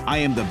 I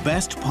am the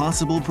best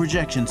possible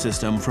projection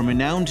system from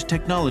renowned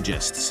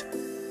technologists,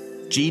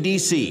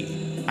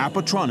 GDC,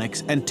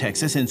 Appotronics, and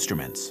Texas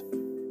Instruments.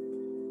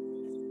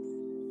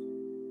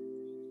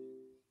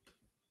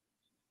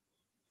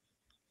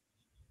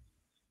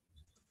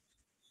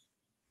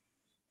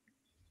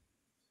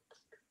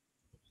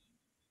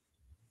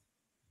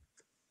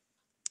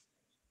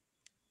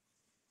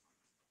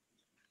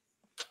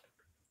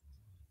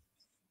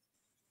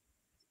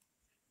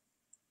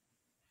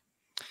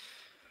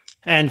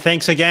 And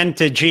thanks again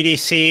to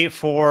GDC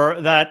for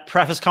that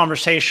preface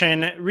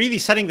conversation, really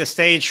setting the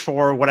stage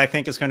for what I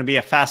think is going to be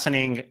a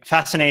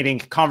fascinating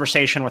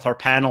conversation with our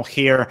panel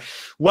here.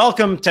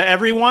 Welcome to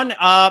everyone.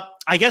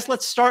 I guess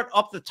let's start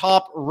up the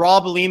top.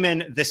 Rob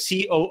Lehman, the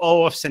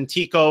COO of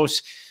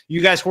Cintiqos. You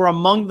guys were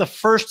among the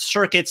first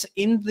circuits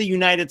in the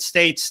United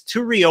States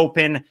to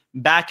reopen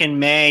back in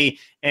May.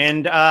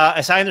 And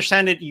as I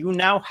understand it, you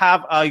now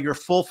have your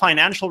full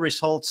financial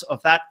results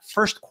of that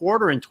first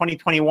quarter in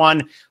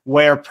 2021,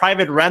 where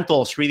private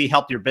rentals really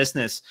helped your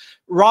business.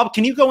 Rob,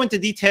 can you go into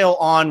detail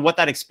on what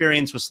that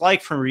experience was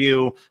like for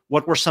you?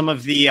 What were some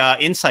of the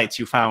insights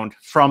you found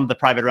from the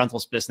private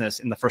rentals business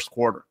in the first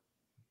quarter?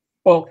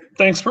 Well,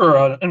 thanks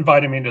for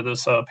inviting me to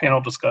this panel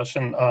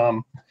discussion.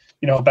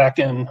 Back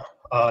in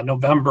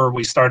November,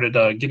 we started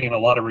getting a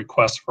lot of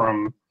requests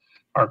from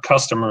our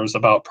customers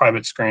about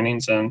private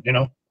screenings, and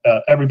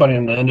everybody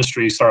in the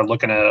industry started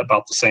looking at it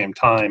about the same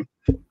time.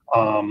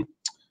 Our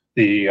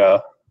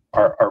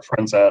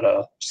friends at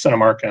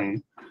Cinemark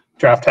and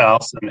Draft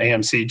House and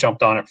AMC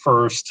jumped on it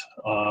first.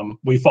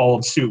 We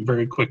followed suit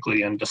very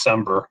quickly in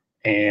December,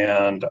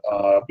 and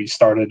we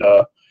started.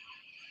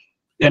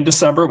 In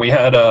December, we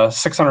had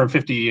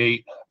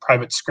 658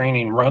 private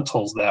screening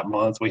rentals that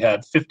month. We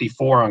had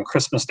 54 on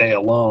Christmas Day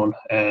alone,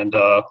 and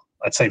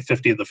I'd say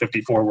 50 of the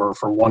 54 were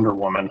for Wonder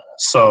Woman.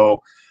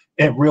 So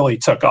it really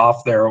took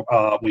off there.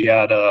 We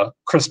had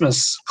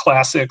Christmas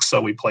classics, so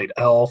we played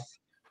Elf,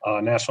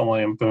 National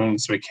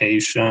Lampoon's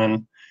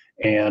Vacation,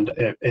 and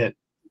it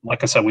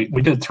like I said, we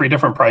did 3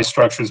 different price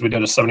structures. We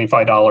did a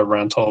 $75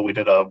 rental, we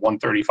did a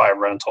 $135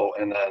 rental,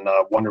 and then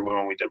Wonder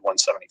Woman we did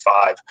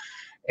 $175.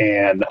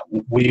 And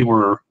we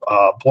were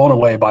blown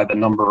away by the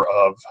number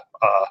of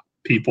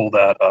people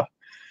that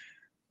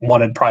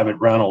wanted private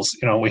rentals.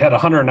 We had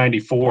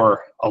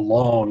 194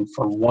 alone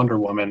for Wonder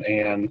Woman,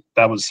 and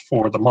that was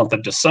for the month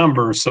of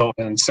December. So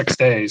in 6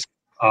 days,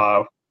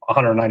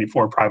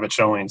 194 private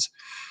showings.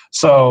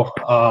 So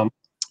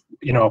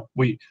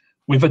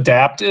we've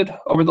adapted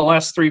over the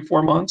last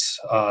 3-4 months.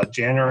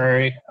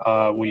 January,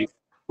 we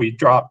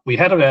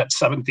had it at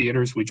 7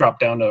 theaters. We dropped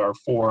down to our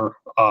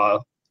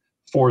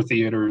 4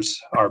 theaters,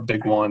 our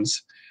big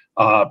ones,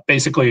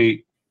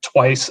 basically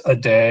twice a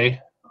day,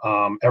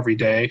 every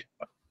day,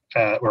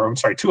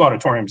 2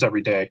 auditoriums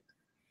every day.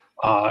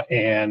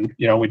 And,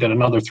 we did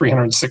another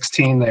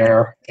 316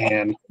 there.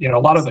 And, a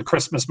lot of the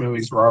Christmas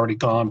movies were already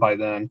gone by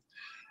then.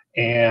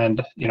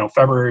 And,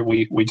 February,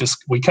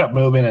 we kept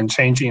moving and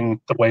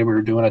changing the way we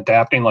were doing,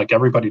 adapting like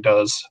everybody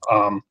does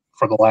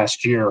for the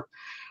last year.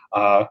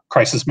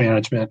 Crisis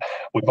management,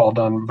 we've all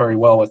done very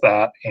well with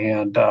that.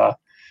 And,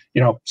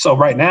 so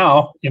right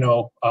now,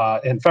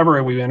 in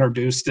February, we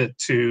introduced it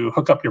to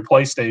hook up your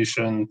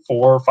PlayStation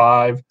 4,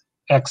 5,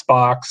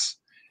 Xbox,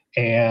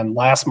 and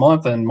last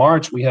month in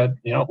March, we had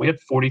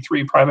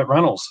 43 private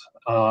rentals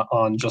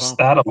on just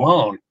that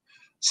alone.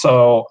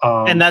 So,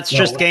 and that's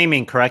just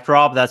gaming, correct,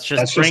 Rob? That's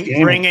just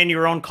gaming. Bring in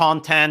your own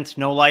content,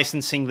 no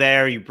licensing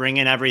there. You bring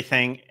in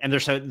everything, and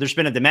there's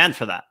been a demand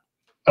for that.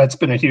 It's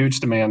been a huge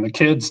demand. The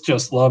kids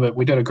just love it.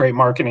 We did a great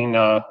marketing,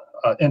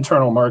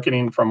 internal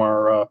marketing from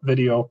our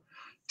video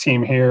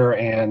team here,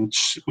 and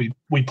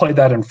we played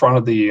that in front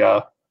of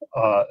the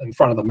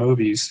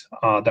movies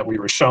that we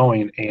were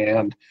showing.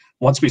 And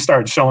once we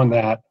started showing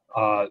that,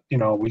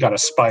 we got a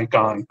spike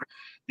on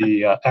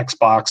the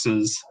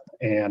Xboxes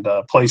and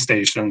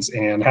PlayStations,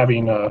 and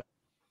having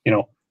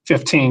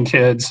 15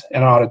 kids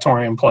in an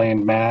auditorium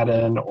playing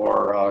Madden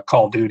or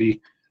Call of Duty,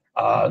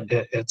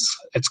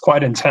 it's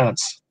quite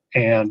intense.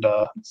 and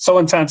so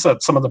intense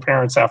that some of the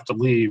parents have to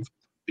leave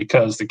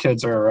because the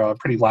kids are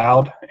pretty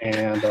loud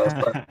and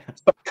start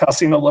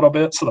cussing a little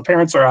bit. So the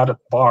parents are out at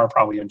the bar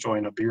probably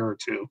enjoying a beer or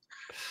two.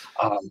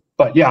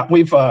 But yeah,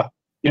 we've,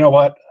 you know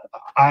what,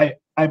 I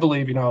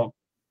believe, you know,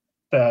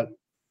 that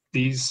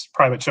these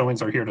private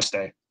showings are here to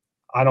stay.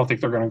 I don't think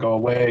they're going to go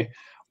away.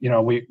 You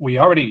know, we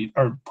already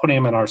are putting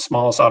them in our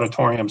smallest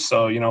auditoriums.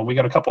 So, you know, we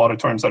got a couple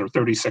auditoriums that are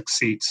 36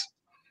 seats,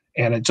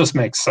 and it just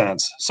makes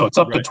sense. So it's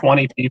up to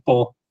 20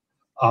 people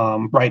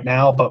right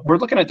now, but we're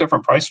looking at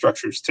different price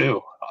structures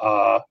too.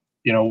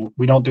 You know,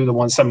 we don't do the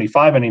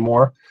 175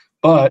 anymore,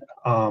 but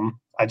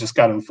I just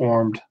got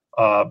informed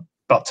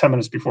about 10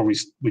 minutes before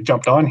we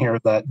jumped on here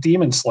that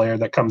Demon Slayer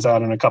that comes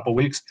out in a couple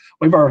weeks,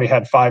 we've already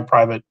had 5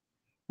 private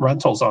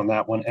rentals on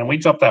that one, and we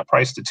jumped that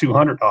price to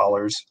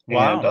 $200.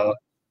 Wow. And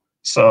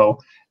so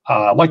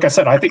like I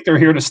said, I think they're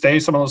here to stay.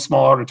 Some of those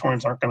small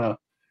auditoriums aren't going to,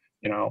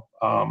 you know,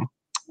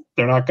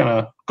 they're not going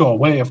to go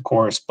away, of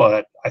course,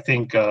 but I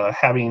think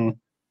having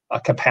a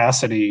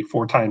capacity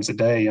 4 times a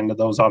day into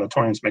those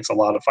auditoriums makes a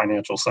lot of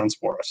financial sense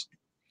for us.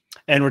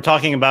 And we're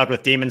talking about,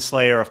 with Demon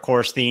Slayer, of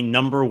course, the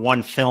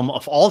 #1 film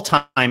of all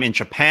time in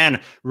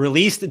Japan,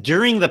 released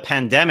during the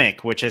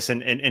pandemic, which is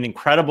an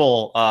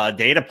incredible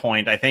data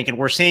point, I think. And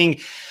we're seeing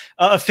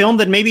a film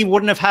that maybe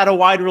wouldn't have had a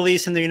wide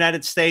release in the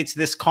United States,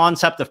 this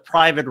concept of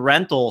private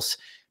rentals,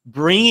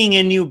 bringing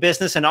in new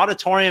business and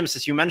auditoriums,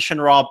 as you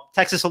mentioned, Rob.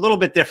 Texas, a little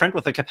bit different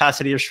with the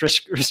capacity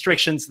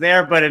restrictions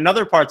there, but in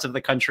other parts of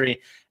the country,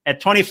 at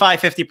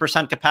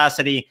 25–50%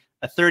 capacity,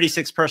 a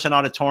 36-person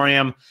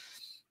auditorium.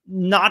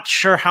 Not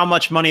sure how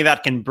much money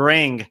that can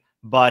bring,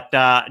 but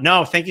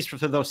no, thank you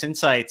for those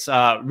insights.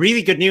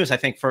 Really good news, I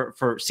think,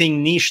 for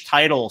seeing niche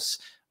titles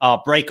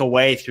break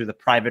away through the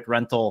private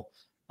rental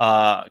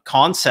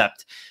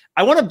concept.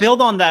 I want to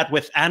build on that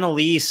with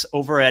Annalise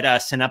over at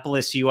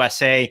Cinepolis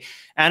USA.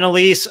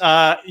 Annalise,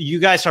 you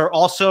guys are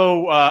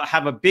also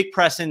have a big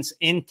presence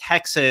in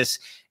Texas,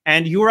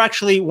 and you were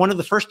actually one of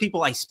the first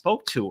people I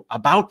spoke to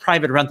about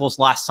private rentals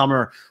last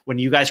summer when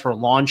you guys were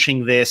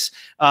launching this.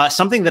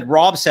 Something that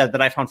Rob said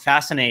that I found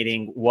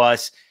fascinating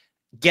was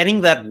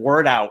getting that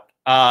word out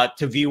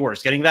to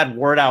viewers, getting that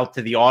word out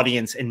to the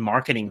audience and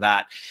marketing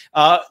that.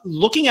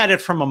 Looking at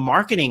it from a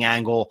marketing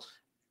angle,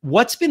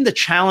 what's been the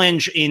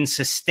challenge in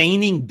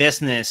sustaining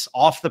business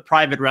off the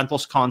private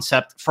rentals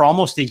concept for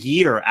almost a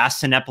year, as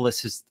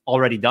Cinepolis has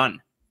already done?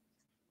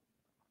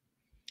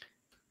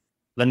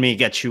 Let me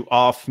get you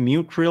off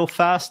mute real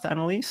fast,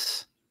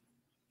 Annalise.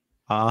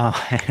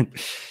 And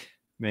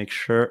make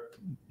sure.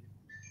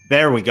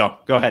 There we go.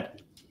 Go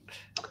ahead.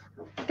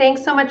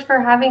 Thanks so much for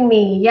having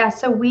me. Yeah,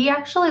 so we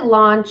actually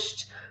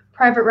launched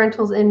private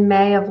rentals in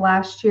May of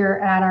last year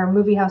at our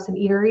Movie House and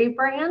Eatery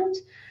brand.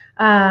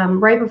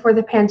 Right before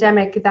the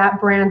pandemic,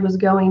 that brand was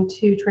going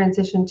to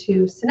transition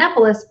to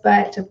Cinepolis,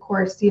 but of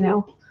course, you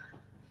know,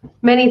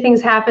 many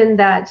things happened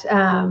that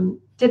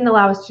didn't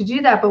allow us to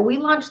do that. But we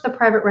launched the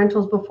private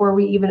rentals before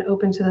we even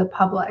opened to the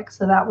public.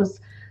 So that was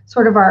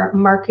sort of our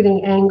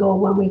marketing angle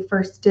when we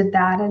first did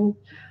that. And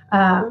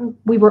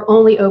we were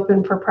only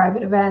open for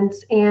private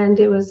events, and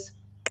it was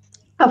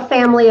a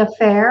family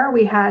affair.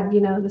 We had,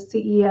 you know, the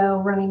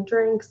CEO running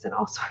drinks and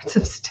all sorts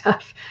of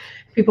stuff,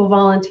 people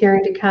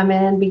volunteering to come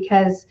in,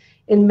 because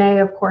in May,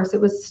 of course, it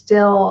was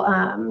still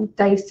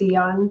dicey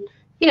on,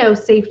 you know,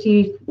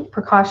 safety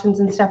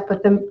precautions and stuff,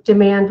 but the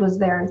demand was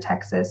there in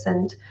Texas,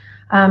 and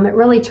it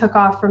really took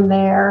off from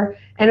there.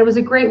 And it was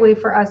a great way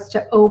for us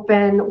to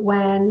open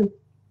when,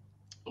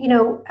 you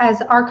know,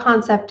 as our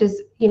concept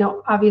is, you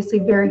know, obviously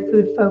very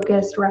food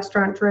focused,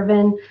 restaurant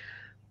driven,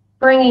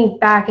 bringing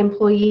back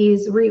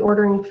employees,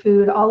 reordering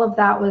food, all of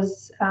that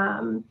was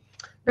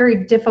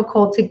very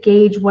difficult to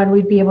gauge when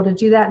we'd be able to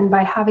do that. And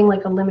by having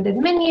like a limited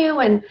menu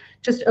and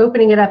just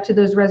opening it up to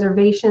those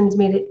reservations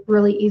made it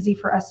really easy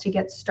for us to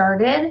get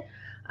started.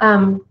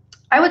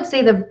 I would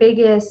say the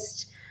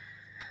biggest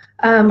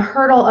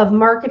hurdle of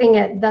marketing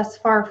it thus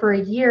far for a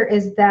year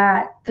is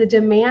that the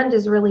demand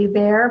is really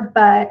there,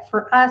 but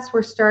for us,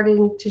 we're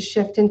starting to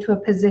shift into a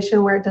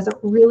position where it doesn't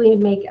really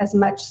make as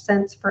much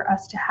sense for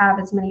us to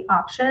have as many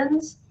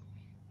options.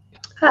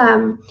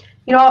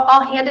 You know,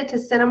 I'll hand it to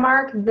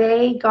Cinemark.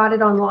 They got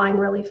it online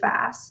really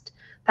fast.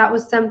 That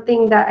was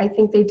something that I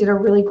think they did a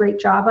really great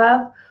job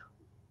of.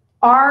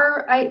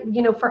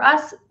 You know, for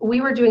us,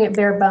 we were doing it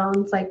bare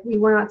bones. Like, we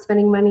were not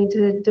spending money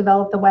to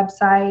develop the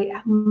website.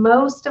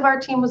 Most of our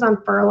team was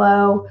on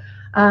furlough.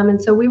 And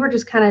so we were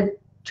just kind of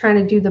trying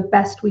to do the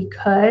best we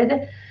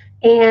could.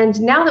 And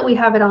now that we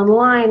have it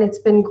online, it's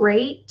been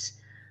great.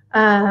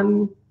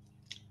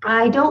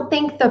 I don't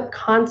think the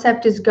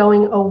concept is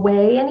going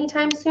away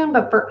anytime soon,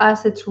 but for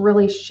us, it's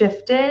really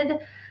shifted,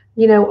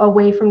 you know,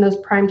 away from those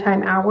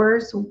primetime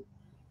hours.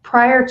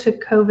 Prior to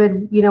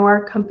COVID, you know,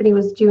 our company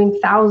was doing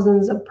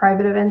thousands of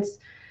private events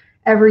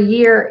every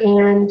year,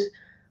 and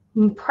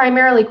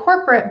primarily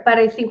corporate, but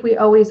I think we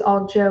always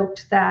all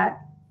joked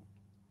that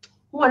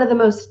one of the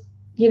most,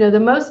 you know, the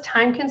most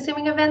time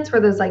consuming events were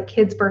those like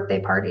kids'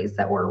 birthday parties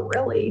that were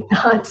really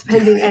not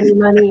spending any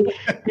money.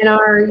 And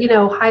our, you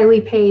know, highly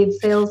paid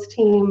sales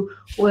team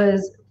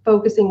was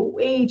focusing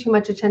way too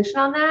much attention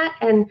on that.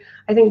 And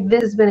I think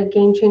this has been a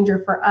game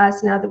changer for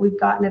us now that we've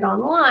gotten it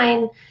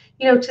online,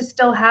 to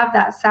still have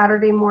that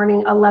Saturday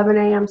morning 11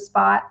 a.m.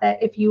 spot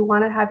that if you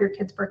want to have your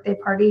kid's birthday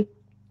party,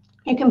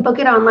 you can book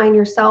it online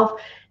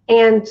yourself.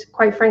 And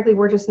quite frankly,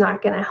 we're just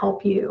not going to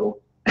help you,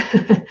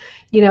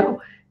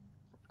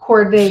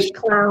 coordinate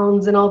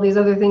clowns and all these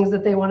other things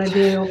that they want to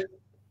do.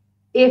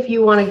 If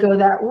you want to go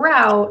that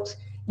route,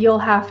 you'll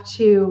have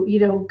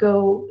to,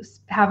 go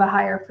have a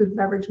higher food and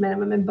beverage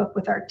minimum and book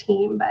with our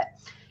team. But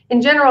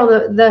in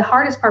general, the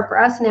hardest part for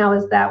us now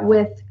is that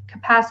with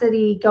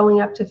capacity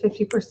going up to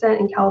 50%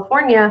 in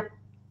California,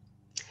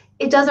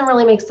 it doesn't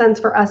really make sense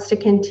for us to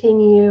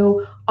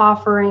continue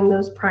offering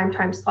those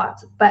primetime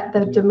slots. But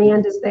the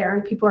demand is there,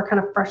 and people are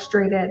kind of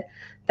frustrated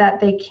that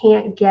they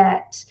can't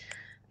get,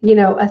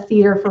 a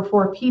theater for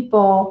 4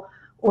 people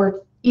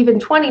or even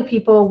 20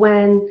 people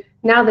when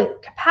now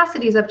that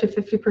capacity is up to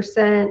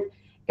 50%,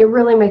 it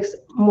really makes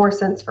more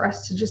sense for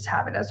us to just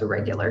have it as a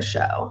regular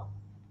show.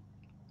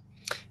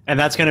 And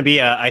that's going to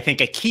be, I think,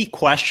 a key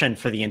question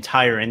for the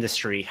entire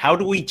industry. How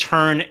do we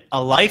turn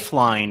a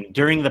lifeline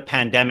during the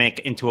pandemic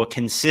into a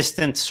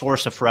consistent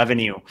source of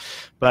revenue?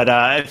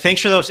 But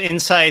thanks for those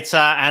insights,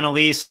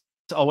 Annalise.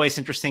 It's always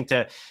interesting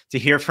to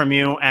hear from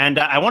you. And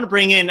I want to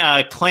bring in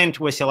Clint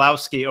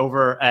Wisielowski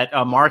over at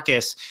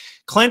Marcus.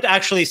 Clint,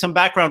 actually, some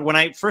background. When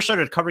I first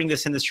started covering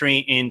this industry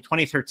in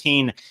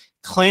 2013,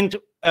 Clint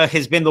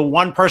has been the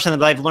one person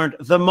that I've learned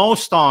the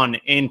most on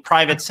in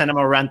private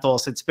cinema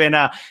rentals. It's been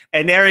an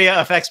area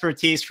of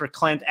expertise for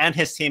Clint and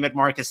his team at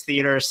Marcus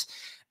Theaters.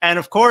 And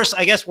of course,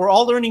 I guess we're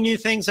all learning new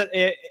things at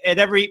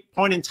every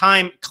point in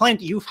time. Clint,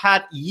 you've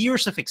had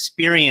years of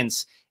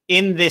experience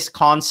in this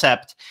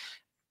concept.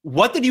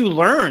 What did you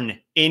learn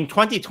in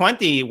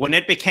 2020 when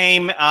it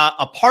became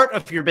a part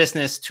of your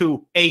business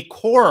to a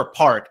core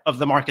part of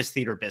the Marcus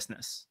Theater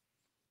business?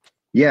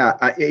 Yeah,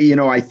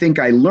 I think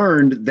I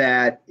learned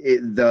that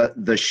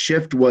the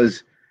shift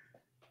was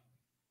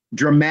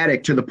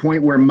dramatic to the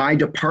point where my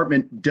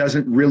department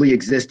doesn't really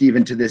exist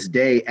even to this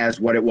day as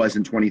what it was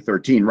in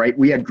 2013, right?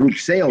 We had group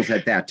sales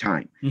at that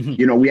time.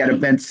 Mm-hmm. We had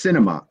event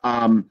cinema.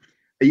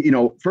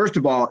 First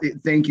of all,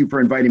 thank you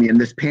for inviting me,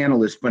 and this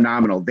panel is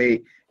phenomenal.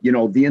 The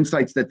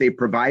insights that they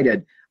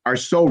provided are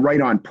so right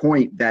on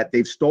point that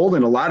they've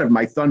stolen a lot of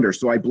my thunder,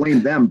 so I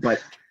blame them.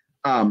 But,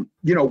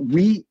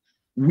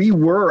 we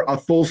were a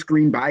full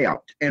screen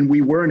buyout, and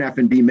we were an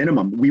F&B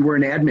minimum. We were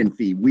an admin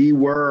fee. We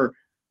were,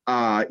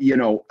 a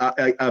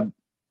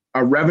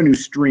revenue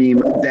stream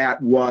that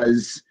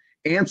was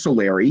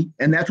ancillary,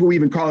 and that's what we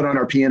even call it on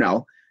our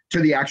P&L, to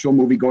the actual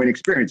movie going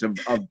experience of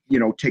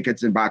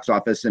tickets and box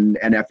office and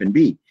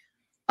F&B.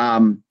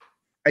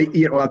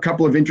 A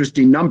couple of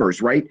interesting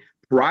numbers, right?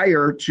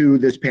 Prior to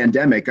this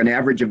pandemic, an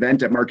average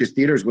event at Marcus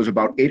Theaters was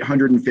about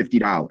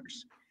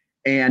 $850,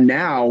 and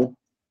now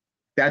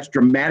that's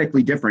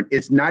dramatically different.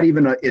 It's not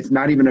even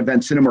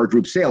event cinema or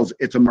group sales.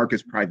 It's a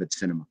Marcus private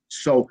cinema.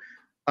 So,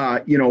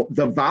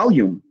 the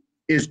volume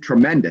is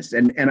tremendous.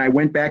 And I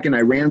went back and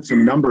I ran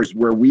some numbers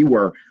where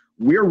we're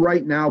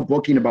right now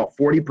booking about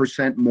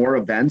 40% more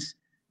events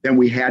than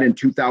we had in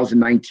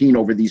 2019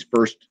 over this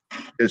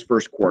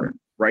first quarter,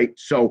 right?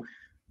 So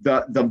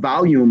the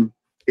volume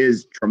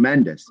is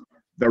tremendous.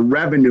 The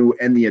revenue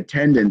and the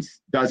attendance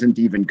doesn't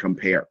even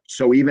compare.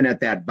 So even at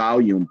that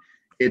volume,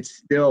 it's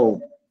still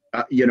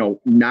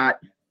not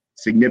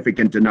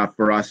significant enough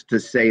for us to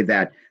say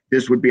that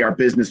this would be our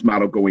business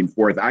model going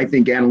forth. I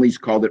think Annalise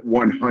called it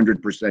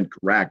 100%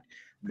 correct,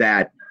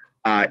 that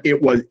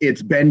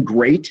it's been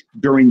great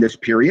during this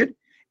period.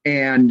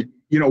 And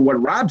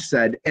what Rob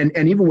said, and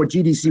even what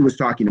GDC was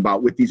talking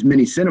about with these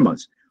mini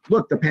cinemas,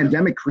 look, the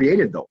pandemic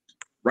created those,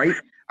 right?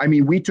 I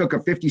mean, we took a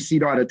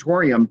 50-seat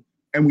auditorium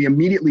and we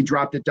immediately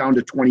dropped it down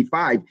to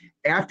 25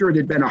 after it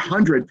had been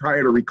 100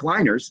 prior to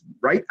recliners,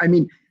 right? I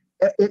mean,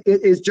 it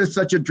is just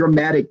such a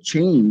dramatic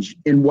change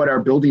in what our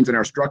buildings and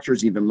our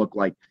structures even look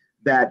like,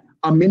 that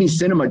a mini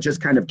cinema just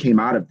kind of came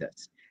out of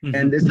this. Mm-hmm.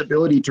 And this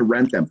ability to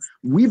rent them.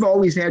 We've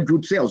always had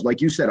group sales.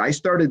 Like you said, I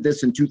started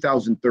this in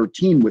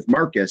 2013 with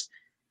Marcus,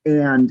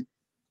 and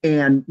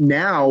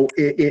now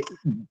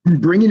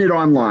bringing it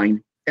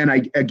online. And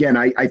I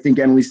think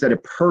Annalise said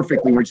it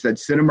perfectly when she said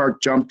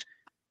Cinemark jumped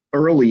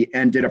early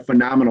and did a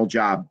phenomenal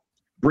job.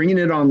 Bringing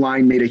it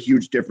online made a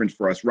huge difference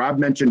for us. Rob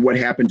mentioned what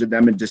happened to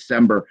them in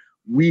December.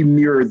 We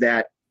mirror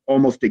that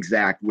almost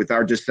exact with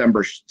our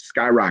December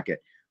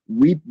skyrocket.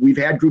 We've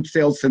had group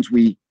sales since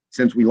we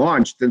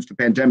launched, since the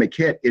pandemic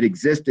hit. It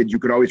existed. You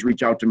could always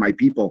reach out to my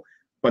people,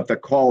 but the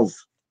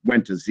calls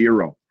went to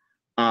zero.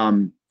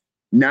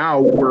 Now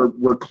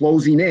we're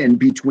closing in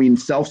between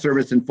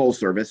self-service and full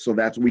service. So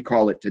that's what we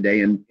call it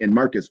today in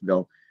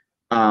Marcusville.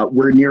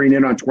 We're nearing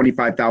in on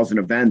 25,000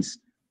 events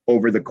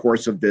over the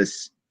course of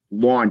this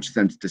launch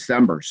since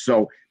December.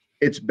 So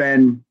it's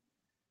been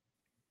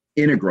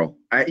integral,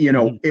 but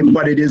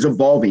it is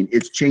evolving.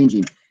 It's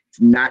changing. It's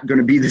not going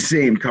to be the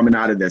same coming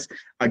out of this.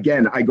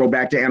 Again, I go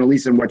back to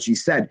Annalise and what she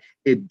said.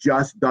 It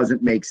just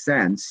doesn't make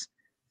sense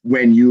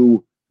when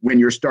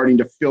you're starting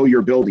to fill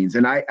your buildings.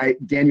 And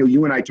Daniel,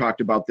 you and I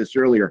talked about this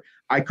earlier.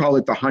 I call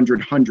it the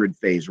 100-100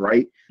 phase,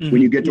 right?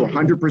 When you get to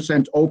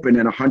 100% open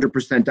and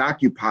 100%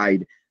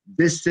 occupied,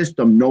 this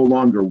system no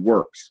longer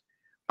works.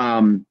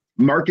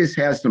 Marcus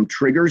has some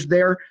triggers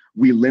there.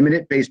 We limit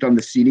it based on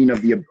the seating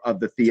of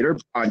the theater,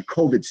 on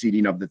COVID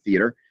seating of the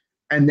theater,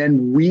 and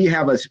then we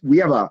have a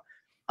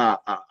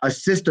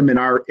system in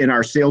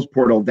our sales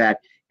portal that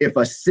if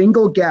a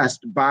single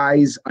guest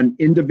buys an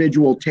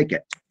individual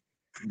ticket,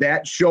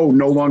 that show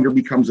no longer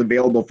becomes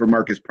available for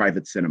Marcus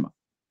Private Cinema.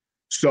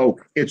 So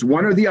it's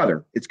one or the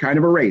other. It's kind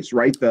of a race,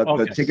 right?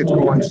 The tickets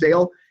go on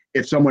sale.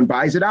 If someone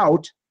buys it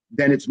out,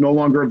 then it's no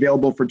longer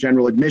available for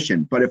general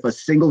admission. But if a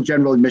single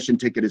general admission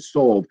ticket is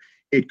sold,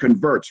 it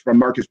converts from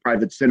Marcus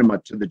Private Cinema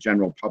to the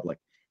general public.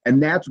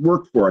 And that's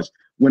worked for us.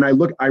 When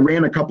I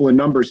ran a couple of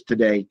numbers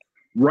today.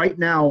 Right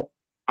now,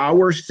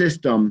 our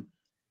system,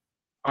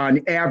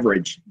 on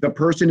average, the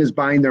person is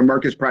buying their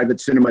Marcus Private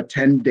Cinema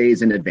 10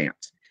 days in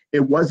advance.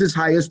 It was as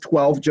high as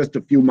 12 just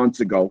a few months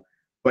ago,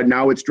 but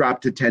now it's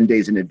dropped to 10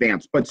 days in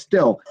advance. But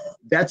still,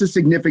 that's a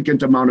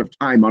significant amount of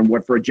time on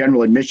what for a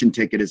general admission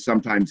ticket is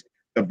sometimes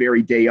the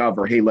very day of,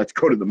 or hey, let's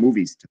go to the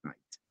movies tonight.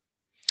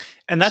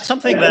 And that's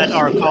something that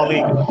our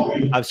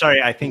colleague, I'm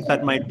sorry, I think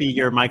that might be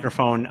your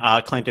microphone,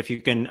 Clint, if you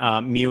can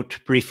mute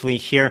briefly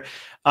here.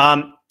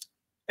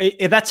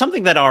 That's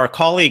something that our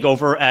colleague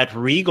over at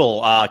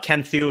Regal,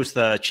 Ken Thews,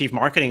 the Chief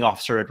Marketing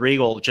Officer at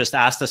Regal, just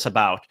asked us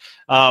about.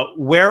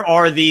 Where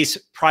are these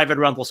private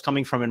rentals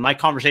coming from? In my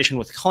conversation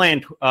with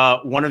Clint,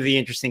 one of the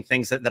interesting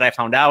things that I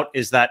found out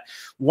is that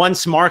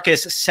once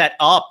Marcus set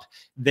up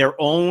their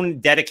own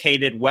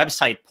dedicated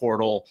website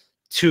portal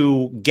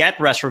to get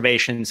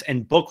reservations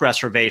and book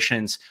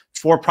reservations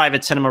for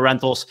private cinema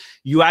rentals,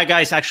 you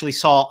guys actually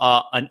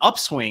saw an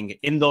upswing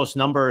in those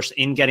numbers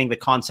in getting the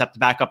concept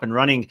back up and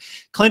running.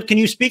 Clint, can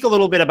you speak a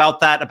little bit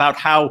about that, about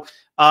how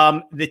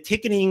the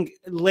ticketing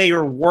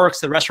layer works,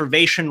 the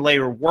reservation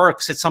layer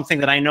works? It's something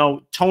that I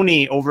know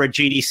Tony over at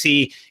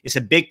GDC is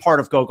a big part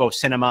of GoGo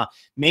Cinema,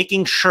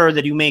 making sure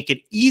that you make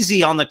it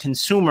easy on the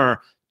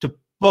consumer to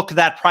book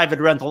that private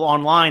rental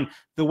online,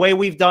 the way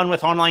we've done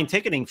with online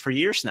ticketing for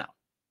years now.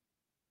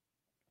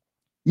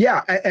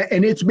 Yeah,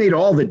 and it's made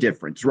all the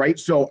difference, right?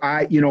 So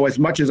as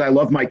much as I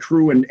love my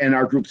crew and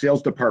our group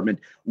sales department,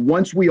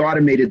 once we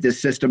automated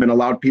this system and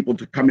allowed people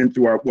to come in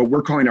through what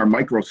we're calling our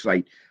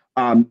microsite,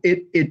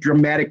 it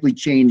dramatically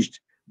changed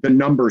the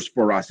numbers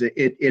for us.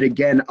 It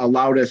again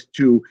allowed us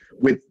to,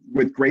 with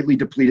greatly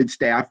depleted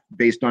staff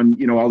based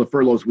on all the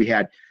furloughs we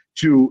had,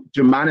 to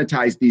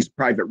monetize these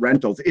private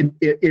rentals.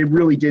 It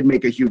really did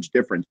make a huge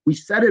difference. We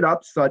set it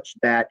up such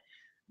that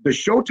the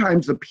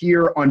showtimes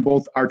appear on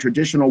both our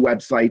traditional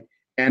website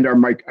and our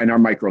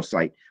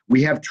microsite.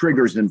 We have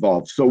triggers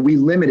involved. So we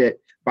limit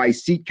it by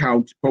seat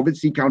count, COVID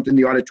seat count in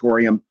the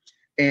auditorium,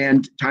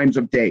 and times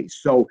of day.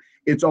 So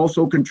it's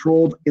also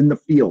controlled in the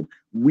field.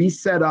 We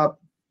set up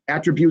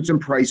attributes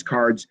and price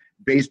cards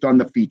based on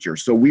the feature.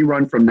 So we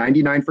run from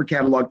 $99 for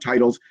catalog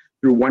titles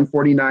through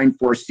 $149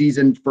 for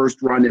seasoned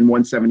first run and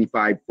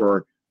 $175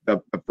 for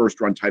the first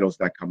run titles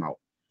that come out.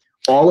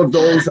 All of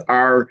those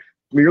are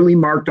clearly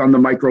marked on the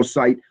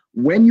microsite.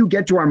 When you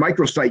get to our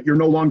microsite, you're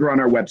no longer on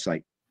our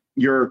website.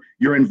 You're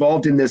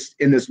involved in this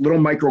little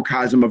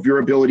microcosm of your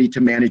ability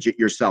to manage it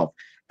yourself.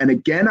 And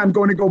again, I'm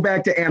going to go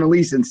back to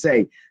Annalise and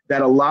say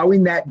that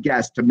allowing that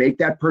guest to make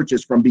that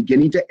purchase from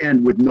beginning to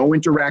end with no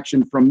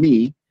interaction from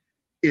me,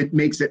 it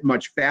makes it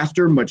much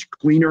faster, much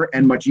cleaner,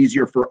 and much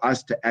easier for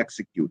us to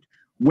execute.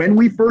 When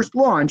we first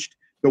launched,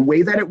 the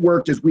way that it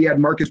worked is we had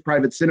Marcus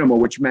Private Cinema,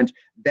 which meant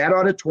that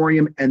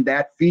auditorium and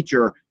that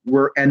feature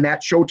and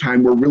that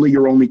showtime were really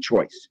your only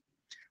choice.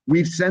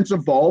 We've since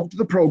evolved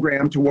the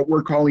program to what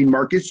we're calling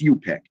Marcus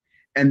U-Pick,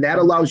 and that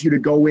allows you to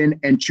go in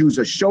and choose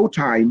a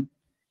showtime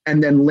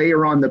and then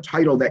layer on the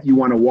title that you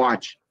want to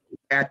watch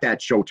at that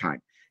showtime.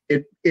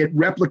 It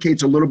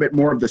replicates a little bit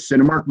more of the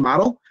Cinemark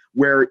model,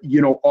 where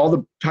all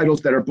the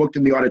titles that are booked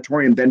in the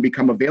auditorium then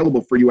become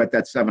available for you at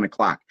that 7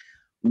 o'clock.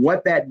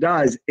 What that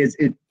does is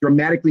it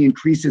dramatically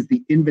increases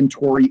the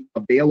inventory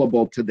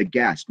available to the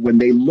guest. When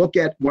they look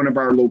at one of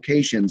our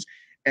locations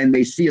and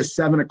they see a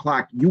 7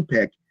 o'clock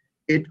U-Pick,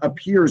 it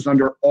appears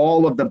under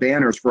all of the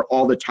banners for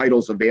all the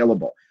titles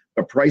available.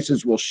 The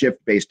prices will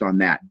shift based on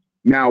that.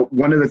 Now,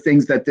 one of the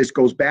things that this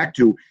goes back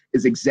to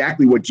is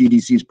exactly what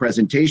GDC's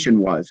presentation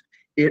was.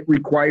 It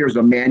requires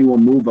a manual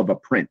move of a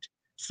print.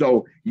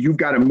 So you've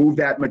got to move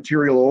that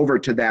material over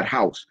to that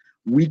house.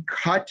 We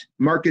cut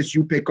Marcus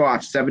U-Pick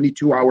off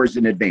 72 hours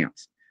in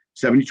advance.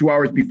 72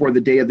 hours before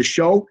the day of the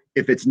show.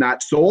 If it's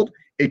not sold,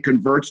 it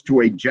converts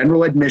to a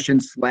general admission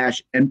 /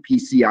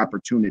 NPC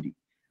opportunity.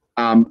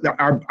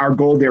 Our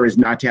goal there is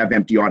not to have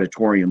empty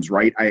auditoriums,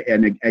 right?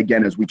 And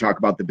again, as we talk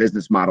about the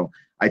business model,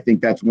 I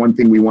think that's one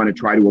thing we want to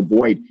try to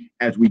avoid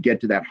as we get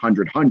to that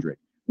 100-100.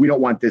 We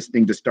don't want this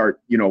thing to start,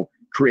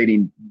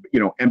 creating,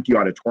 empty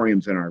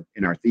auditoriums in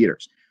our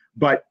theaters.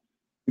 But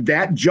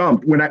that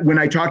jump, when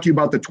I talk to you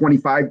about the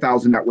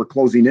 25,000 that we're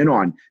closing in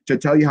on, to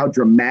tell you how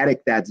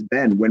dramatic that's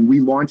been, when we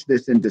launched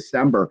this in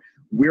December,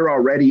 we're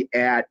already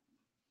at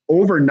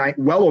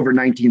well over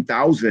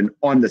 19,000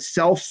 on the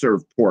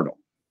self-serve portal.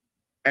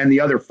 and the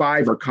other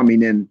 5 are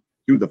coming in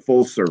through the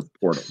full serve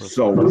portal.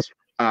 So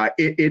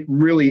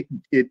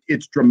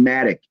it's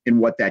dramatic in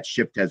what that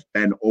shift has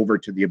been over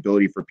to the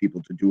ability for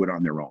people to do it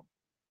on their own.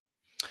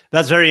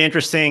 That's very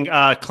interesting,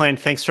 Clint.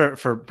 Thanks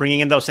for bringing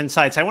in those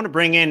insights. I want to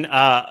bring in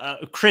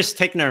Chris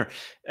Tickner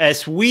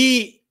as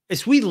we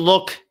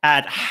look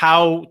at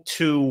how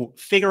to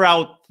figure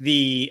out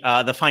the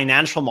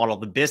financial model,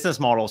 the business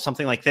model,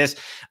 something like this.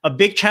 A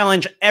big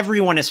challenge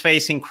everyone is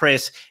facing,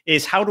 Chris,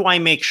 is how do I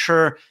make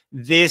sure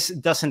this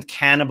doesn't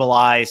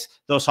cannibalize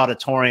those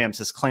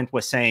auditoriums, as Clint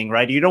was saying,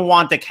 right? You don't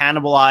want to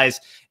cannibalize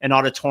an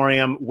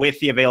auditorium with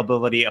the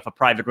availability of a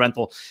private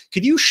rental.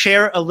 Could you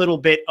share a little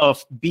bit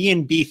of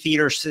B&B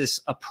Theaters'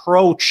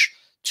 approach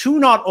to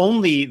not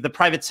only the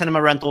private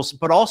cinema rentals,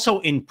 but also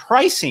in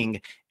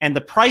pricing and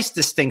the price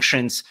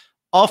distinctions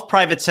of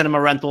private cinema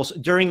rentals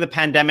during the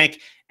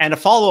pandemic? And a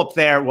follow-up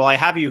there, while I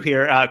have you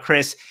here,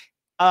 Chris,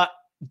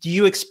 do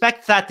you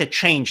expect that to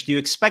change? Do you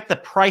expect the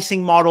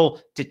pricing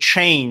model to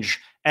change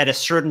at a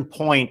certain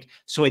point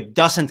so it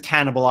doesn't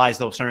cannibalize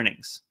those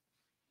earnings?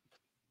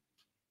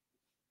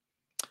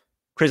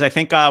 Chris, I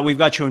think we've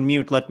got you on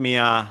mute. Let me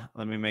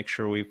make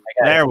sure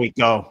there we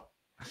go.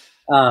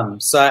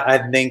 So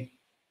I think,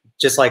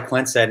 just like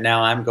Clint said,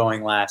 now I'm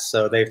going last,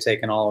 so they've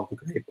taken all of the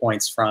great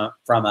points from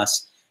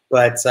us.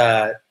 But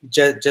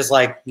just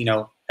like, you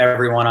know,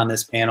 everyone on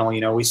this panel,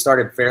 you know, we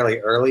started fairly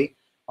early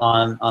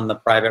on the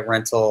private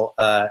rental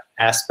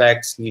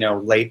aspects, you know,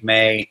 late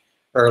May,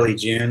 early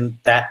June.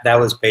 That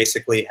was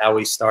basically how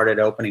we started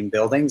opening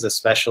buildings,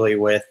 especially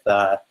with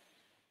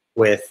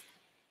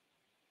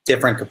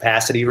different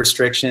capacity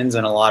restrictions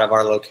in a lot of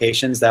our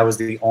locations. That was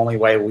the only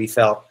way we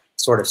felt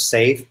sort of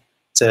safe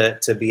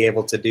to be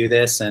able to do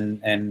this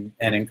and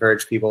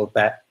encourage people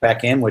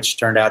back in, which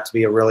turned out to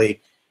be a really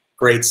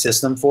great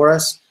system for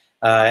us.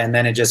 And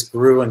then it just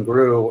grew and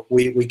grew.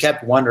 We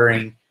kept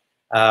wondering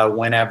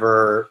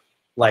whenever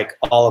like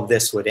all of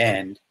this would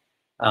end,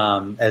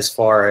 as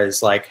far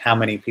as like how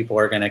many people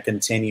are going to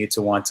continue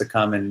to want to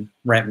come and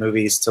rent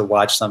movies to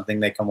watch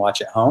something they can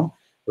watch at home,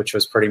 which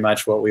was pretty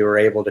much what we were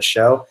able to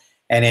show.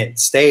 And it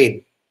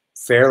stayed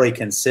fairly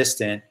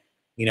consistent,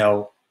 you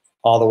know,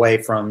 all the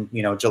way from,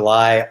 you know,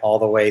 July all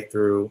the way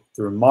through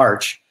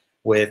March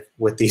with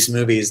these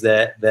movies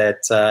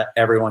that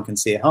everyone can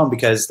see at home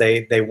because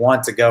they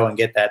want to go and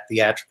get that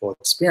theatrical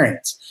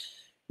experience.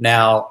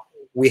 Now,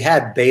 we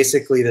had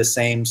basically the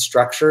same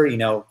structure, you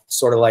know,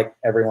 sort of like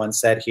everyone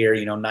said here,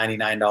 you know,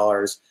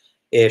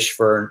 $99-ish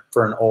for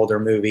an older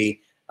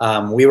movie.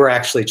 We were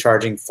actually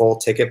charging full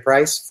ticket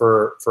price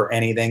for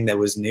anything that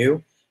was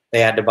new. They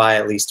had to buy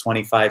at least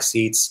 25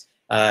 seats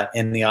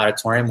in the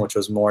auditorium, which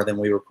was more than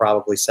we were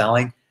probably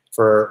selling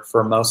for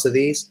most of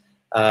these,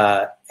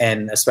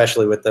 and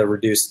especially with the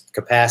reduced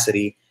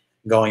capacity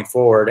going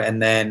forward.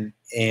 And then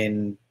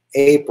in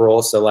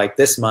April, so like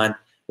this month,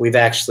 we've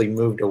actually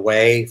moved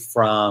away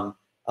from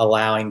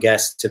allowing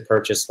guests to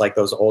purchase like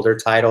those older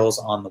titles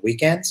on the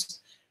weekends,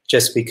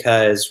 just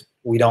because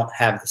we don't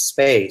have the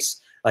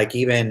space. Like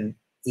even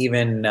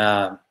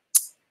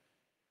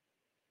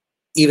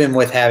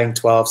with having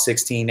 12,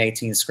 16,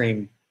 18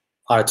 screen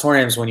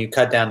auditoriums, when you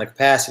cut down the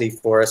capacity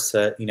for us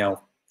to, you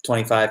know,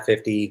 25,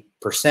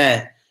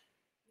 50%,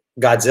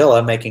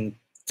 Godzilla making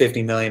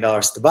 $50 million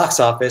at the box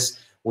office,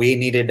 we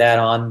needed that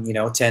on, you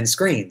know, 10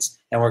 screens.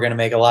 And we're going to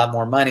make a lot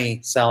more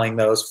money selling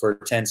those for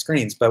 10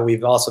 screens. But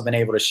we've also been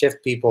able to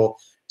shift people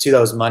to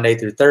those Monday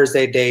through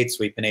Thursday dates.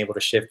 We've been able to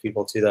shift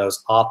people to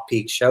those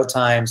off-peak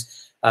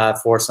showtimes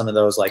for some of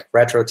those like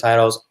retro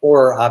titles,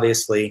 or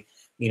obviously,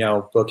 you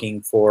know,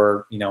 booking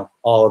for, you know,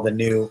 all of the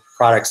new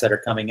products that are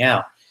coming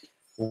out.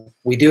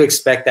 We do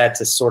expect that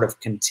to sort of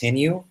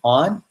continue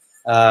on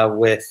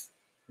with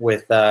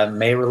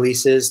May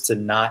releases to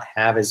not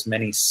have as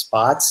many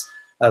spots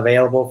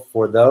available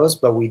for those,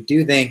 but we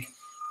do think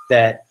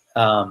that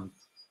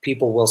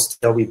people will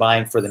still be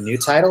buying for the new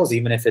titles,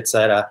 even if it's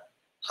at a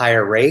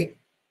higher rate,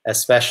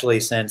 especially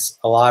since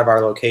a lot of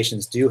our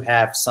locations do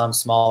have some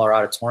smaller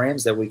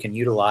auditoriums that we can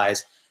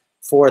utilize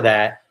for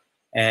that.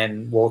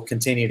 And we'll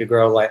continue to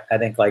grow, like I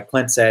think, like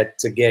Clint said,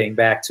 to getting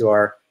back to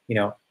our, you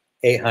know,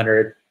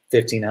 $800,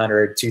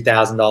 $1,500,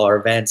 $2,000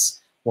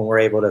 events when we're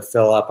able to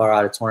fill up our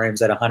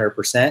auditoriums at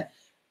 100%.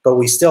 But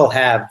we still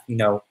have, you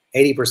know,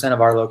 80%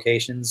 of our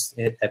locations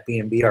at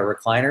B&B are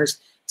recliners.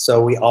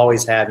 So we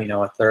always have, you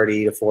know, a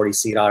 30 to 40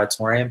 seat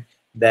auditorium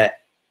that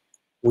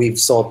we've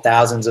sold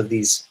thousands of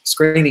these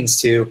screenings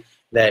to,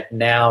 that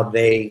now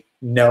they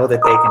know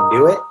that they can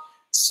do it.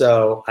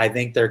 So I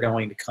think they're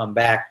going to come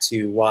back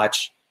to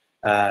watch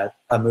a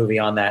movie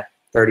on that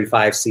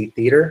 35 seat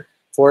theater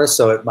for us.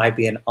 So it might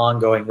be an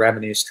ongoing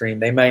revenue stream.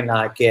 They may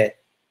not get,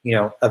 you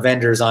know,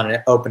 Avengers on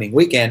an opening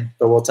weekend,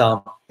 but we'll tell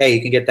them, hey,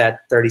 you can get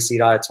that 30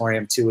 seat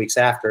auditorium 2 weeks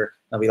after.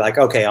 They'll be like,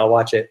 okay, I'll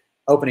watch it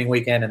opening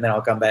weekend and then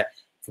I'll come back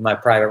for my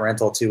private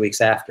rental 2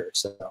 weeks after.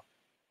 So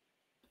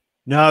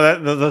No,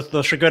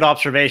 those are good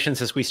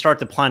observations as we start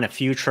to plan a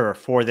future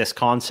for this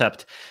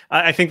concept.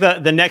 I think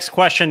the next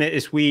question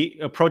is, we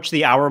approach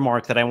the hour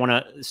mark, that I want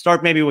to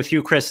start maybe with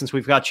you, Chris, since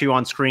we've got you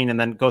on screen, and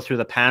then go through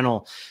the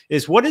panel,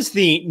 is what is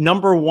the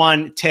number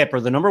one tip or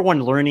the number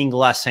one learning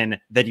lesson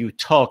that you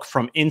took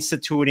from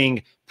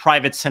instituting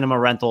private cinema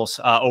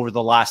rentals over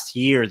the last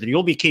year that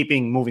you'll be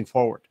keeping moving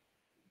forward?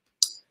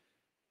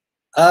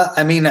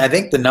 I mean, I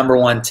think the number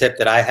one tip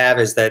that I have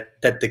is that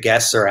the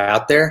guests are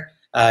out there.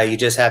 You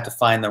just have to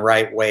find the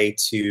right way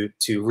to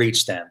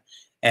reach them.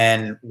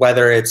 And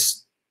whether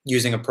it's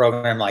using a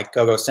program like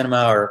GoGo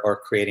Cinema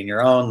or creating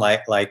your own,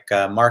 like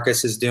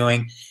Marcus is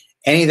doing,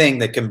 anything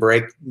that can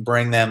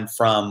bring them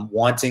from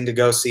wanting to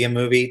go see a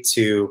movie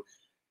to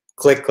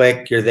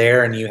click, you're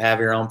there and you have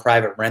your own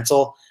private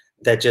rental,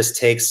 that just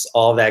takes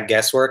all that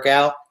guesswork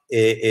out,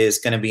 is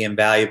going to be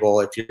invaluable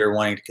if you're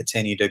wanting to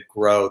continue to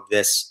grow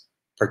this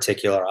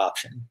particular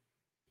option.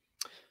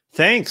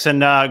 Thanks.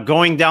 And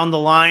going down the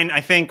line, I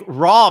think,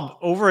 Rob,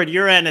 over at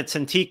your end at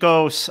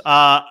Centicos,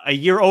 a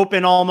year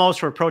open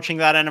almost, we're approaching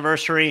that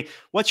anniversary.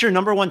 What's your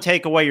number one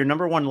takeaway, your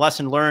number one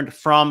lesson learned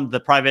from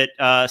the private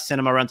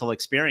cinema rental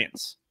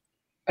experience?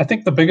 I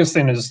think the biggest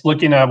thing is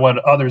looking at what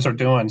others are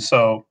doing.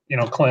 So,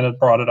 Clint had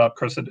brought it up,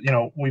 Chris,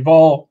 we've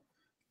all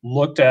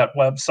looked at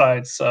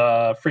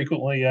websites,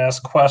 frequently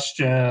asked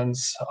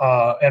questions,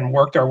 and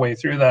worked our way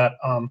through that.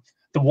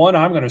 The one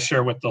I'm going to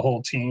share with the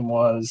whole team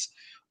was,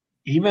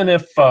 even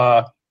if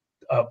a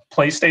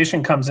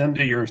PlayStation comes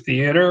into your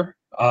theater,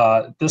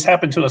 this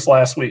happened to us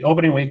last week,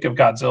 opening week of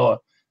Godzilla.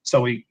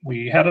 So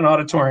we had an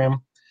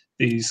auditorium.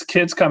 These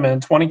kids come in,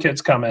 20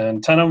 kids come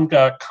in, 10 of them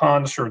got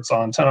Con shirts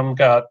on, 10 of them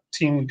got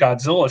Team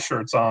Godzilla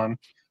shirts on,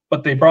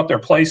 but they brought their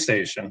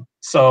PlayStation.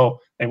 So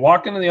they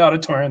walk into the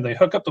auditorium, they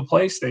hook up the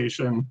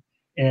PlayStation,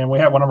 and we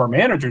have one of our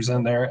managers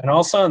in there, and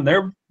all of a sudden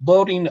they're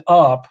loading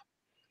up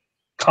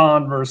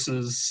Con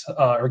versus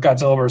or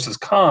Godzilla versus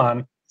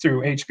Con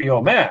through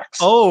HBO Max.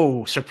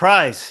 Oh,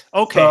 surprise.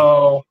 Okay.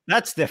 So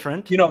that's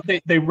different.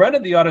 They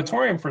rented the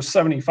auditorium for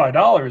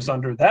 $75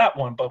 under that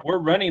one, but we're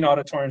renting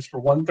auditoriums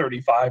for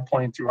 $135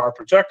 playing through our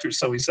projectors.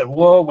 So we said,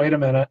 whoa, wait a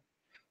minute.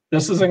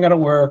 This isn't going to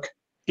work.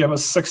 Give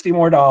us $60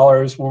 more.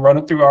 We'll run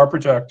it through our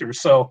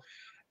projectors. So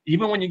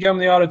even when you give them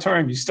the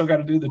auditorium, you still got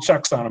to do the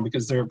checks on them,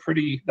 because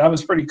that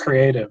was pretty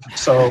creative.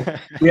 So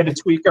we had to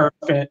tweak our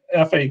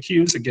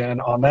FAQs again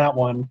on that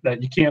one,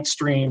 that you can't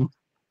stream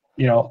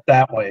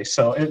that way.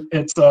 So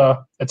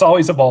it's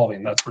always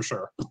evolving, that's for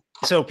sure.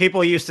 So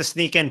people used to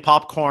sneak in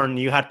popcorn.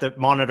 You had to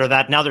monitor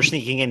that. Now they're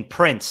sneaking in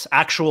prints,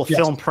 actual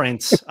film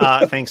prints,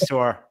 thanks to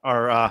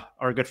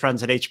our good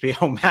friends at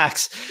HBO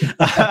Max.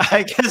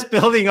 I guess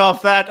building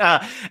off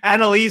that,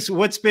 Annalise,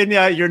 what's been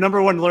your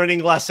number one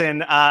learning lesson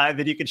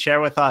that you could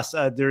share with us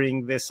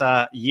during this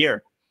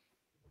year?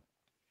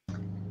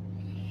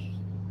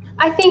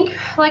 I think,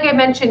 like I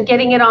mentioned,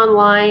 getting it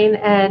online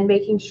and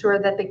making sure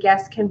that the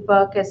guests can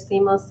book as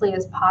seamlessly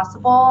as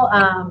possible.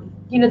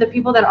 The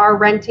people that are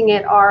renting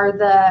it are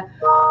the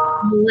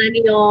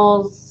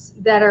millennials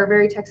that are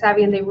very tech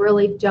savvy, and they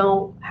really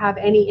don't have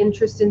any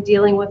interest in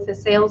dealing with the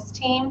sales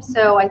team.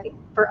 So I think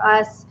for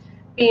us,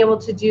 being able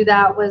to do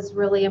that was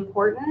really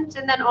important.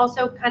 And then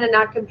also kind of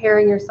not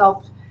comparing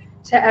yourself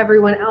to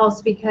everyone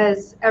else,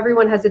 because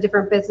everyone has a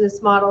different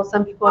business model.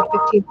 Some people have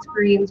 15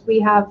 screens. We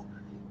have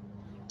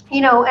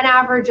an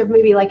average of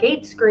maybe like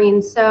 8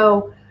 screens.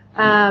 So,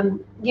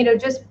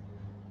 just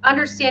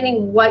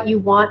understanding what you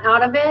want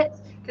out of it,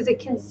 because it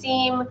can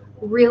seem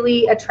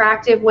really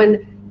attractive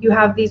when you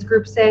have these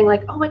groups saying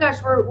like, oh my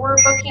gosh, we're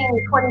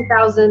booking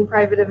 20,000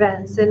 private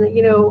events,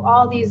 and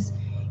all these,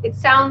 it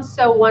sounds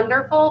so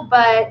wonderful,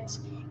 but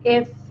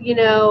if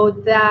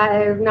that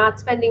are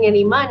not spending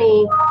any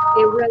money,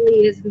 it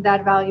really isn't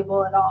that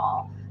valuable at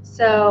all.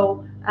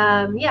 So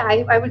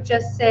I would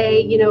just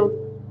say,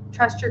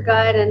 trust your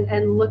gut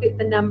and look at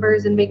the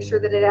numbers and make sure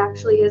that it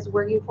actually is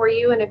working for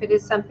you. And if it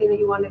is something that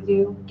you want to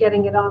do,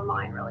 getting it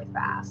online really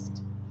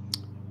fast.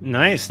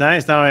 Nice. No,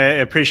 I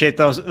appreciate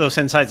those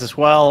insights as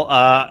well.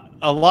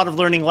 A lot of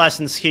learning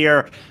lessons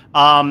here.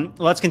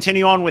 Let's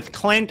continue on with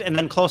Clint, and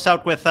then close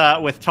out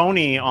with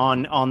Tony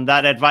on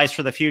that advice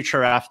for the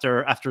future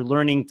after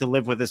learning to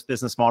live with this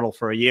business model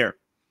for a year.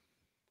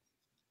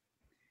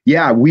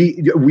 Yeah,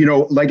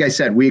 like I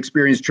said, we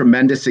experienced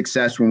tremendous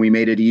success when we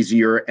made it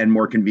easier and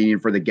more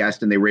convenient for the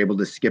guest, and they were able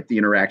to skip the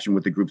interaction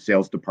with the group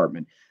sales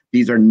department.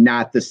 These are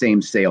not the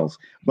same sales,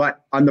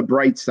 but on the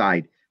bright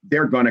side,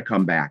 they're going to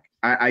come back.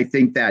 I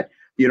think that,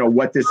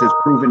 what this has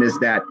proven is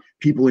that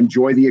people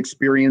enjoy the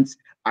experience.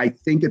 I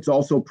think it's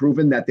also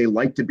proven that they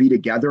like to be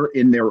together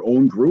in their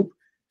own group.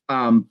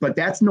 But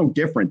that's no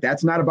different.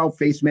 That's not about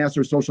face masks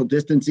or social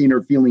distancing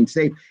or feeling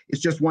safe.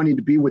 It's just wanting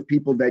to be with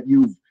people that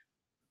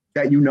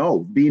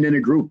being in a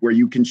group where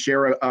you can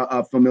share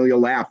a familial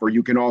laugh, or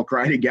you can all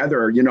cry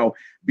together, or,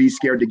 be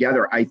scared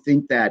together. I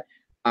think that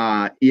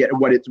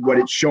what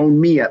it's shown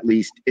me, at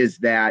least, is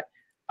that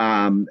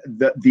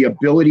the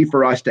ability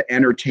for us to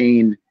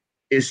entertain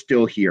is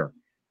still here.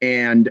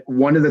 And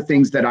one of the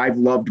things that I've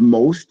loved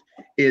most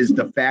is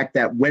the fact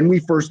that when we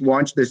first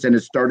launched this, and it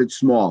started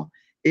small,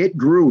 It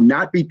grew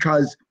not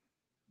because,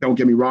 don't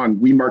get me wrong,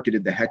 we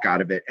marketed the heck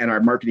out of it and our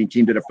marketing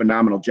team did a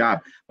phenomenal job,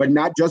 but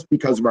not just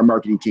because of our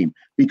marketing team,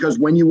 because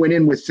when you went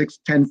in with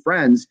 6-10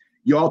 friends,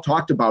 you all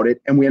talked about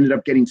it and we ended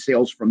up getting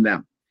sales from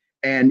them.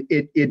 And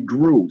it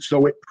grew.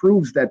 So it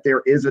proves that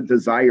there is a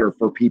desire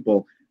for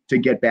people to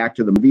get back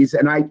to the movies.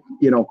 And I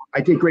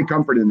take great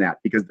comfort in that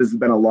because this has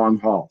been a long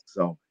haul.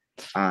 So,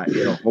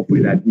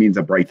 hopefully that means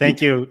a bright Thank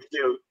future.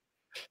 you.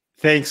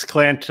 Thanks,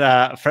 Clint,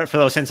 for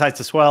those insights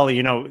as well.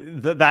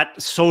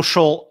 That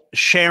social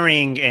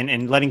sharing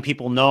and letting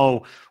people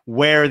know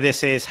where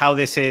this is, how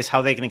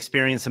they can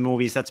experience the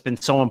movies. That's been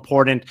so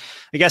important.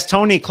 I guess,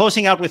 Tony,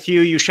 closing out with you,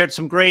 you shared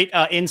some great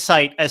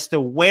insight as to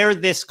where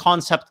this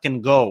concept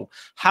can go,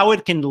 how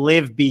it can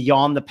live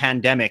beyond the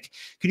pandemic.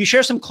 Could you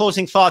share some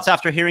closing thoughts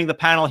after hearing the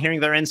panel,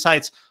 hearing their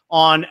insights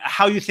on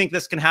how you think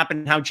this can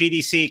happen, how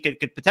GDC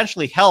could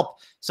potentially help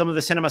some of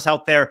the cinemas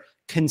out there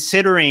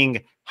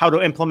considering how to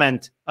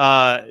implement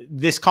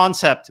this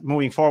concept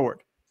moving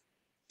forward?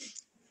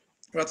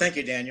 Well, thank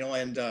you, Daniel.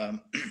 And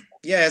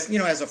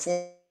as a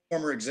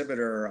former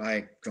exhibitor,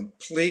 I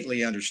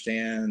completely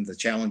understand the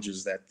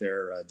challenges that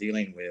they're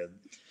dealing with.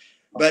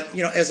 But,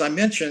 as I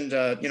mentioned,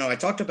 I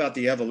talked about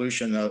the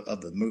evolution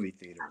of the movie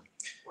theater.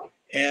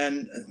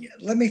 And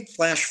let me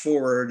flash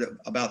forward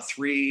about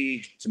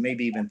 3 to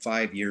maybe even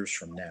 5 years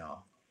from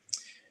now.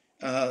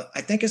 I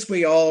think as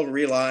we all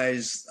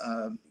realize,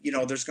 we're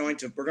going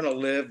to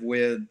live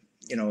with,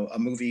 a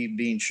movie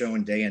being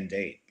shown day and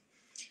date.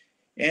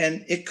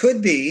 And it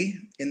could be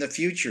in the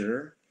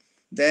future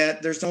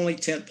that there's only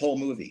tentpole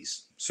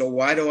movies. So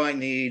why do I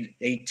need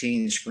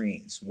 18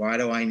 screens? Why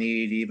do I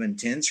need even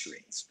 10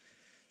 screens?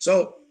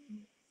 So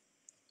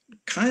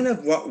kind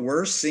of what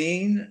we're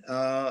seeing,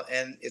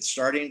 and it's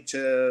starting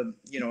to,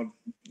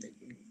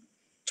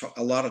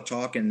 a lot of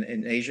talk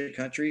in Asian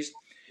countries,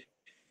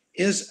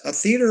 is a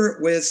theater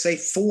with, say,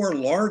 4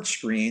 large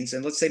screens,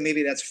 and let's say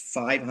maybe that's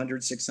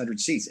 500, 600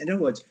 seats. In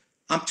other words,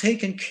 I'm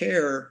taking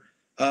care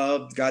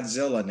of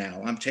Godzilla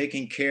now. I'm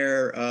taking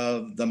care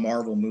of the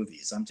Marvel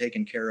movies. I'm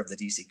taking care of the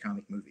DC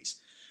comic movies.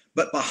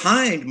 But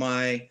behind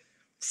my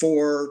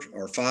 4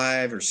 or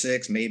 5 or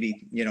 6,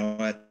 maybe,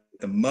 at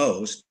the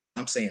most,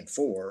 I'm saying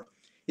 4,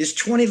 is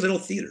 20 little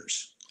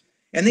theaters.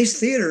 And these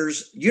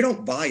theaters, you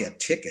don't buy a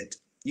ticket.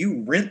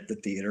 You rent the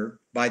theater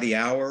by the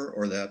hour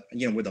or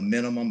with a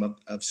minimum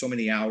of so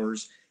many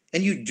hours,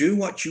 and you do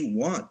what you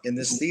want in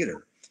this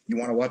theater. You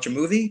want to watch a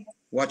movie?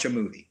 Watch a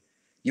movie.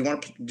 You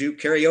want to do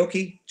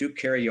karaoke? Do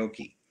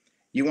karaoke.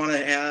 You want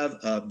to have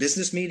a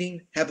business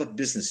meeting? Have a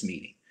business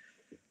meeting.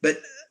 But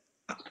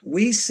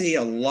we see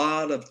a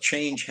lot of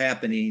change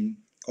happening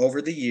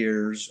over the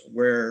years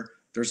where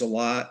there's a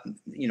lot,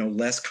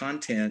 less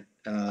content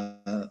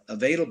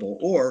available,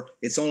 or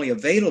it's only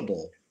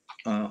available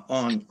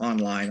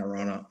online or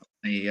on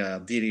a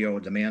video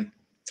demand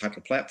type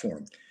of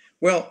platform.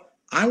 Well,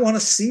 I want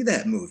to see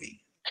that movie.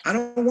 I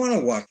don't want to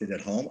watch it at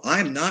home.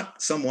 I'm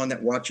not someone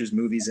that watches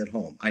movies at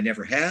home. I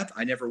never have.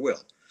 I never will.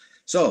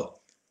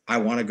 So I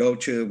want to go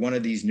to one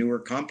of these newer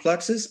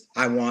complexes.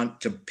 I want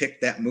to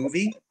pick that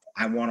movie.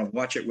 I want to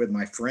watch it with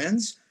my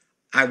friends.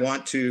 I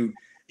want to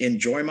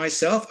enjoy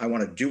myself. I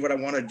want to do what I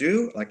want to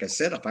do. Like I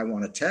said, if I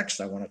want to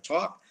text, I want to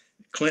talk.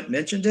 Clint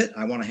mentioned it.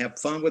 I want to have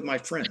fun with my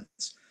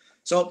friends.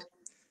 So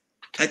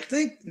I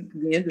think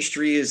the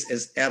industry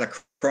is at a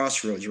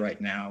crossroads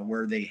right now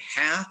where they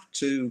have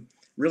to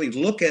really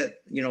look at,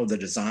 the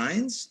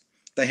designs.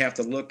 They have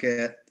to look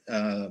at,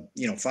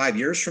 5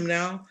 years from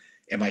now,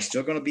 am I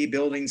still going to be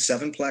building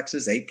 7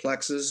 plexes, 8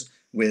 plexes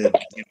with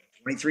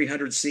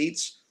 2,300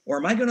 seats? Or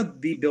am I going to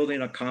be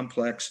building a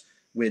complex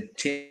with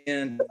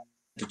 10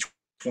 to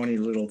 20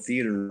 little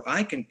theaters?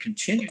 I can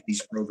continue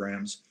these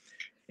programs.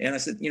 And I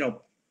said,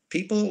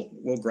 people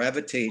will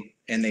gravitate,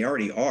 and they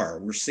already are.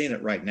 We're seeing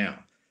it right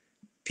now.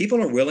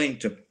 People are willing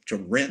to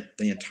rent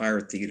the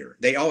entire theater.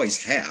 They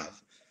always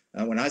have.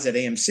 When I was at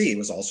AMC, it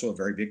was also a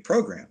very big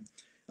program.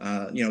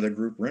 The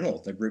group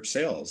rental, the group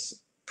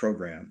sales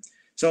program.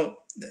 So,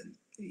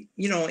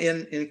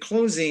 in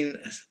closing,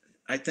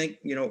 I think,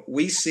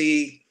 we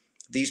see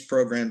these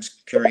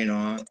programs carrying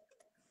on.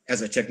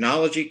 As a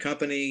technology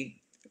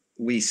company,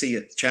 we see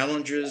it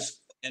challenges,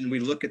 and we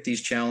look at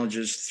these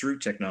challenges through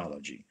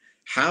technology.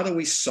 How do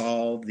we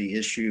solve the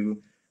issue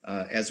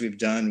as we've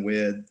done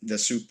with the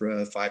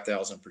Supra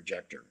 5000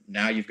 projector?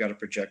 Now you've got a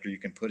projector you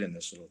can put in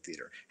this little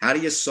theater. How do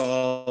you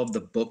solve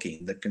the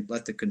booking,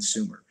 let the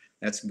consumer?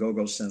 That's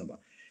Go-Go Cinema.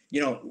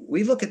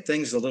 We look at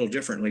things a little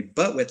differently,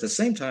 but at the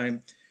same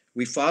time,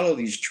 we follow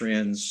these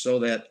trends so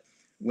that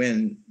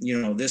when,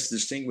 this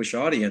distinguished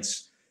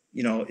audience,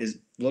 is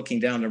looking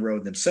down the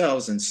road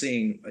themselves and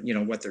seeing,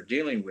 what they're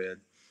dealing with,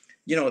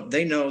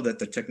 they know that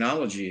the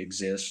technology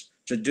exists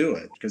to do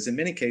it, because in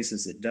many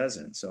cases it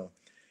doesn't. So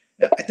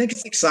I think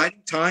it's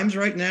exciting times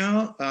right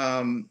now.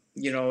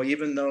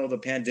 Even though the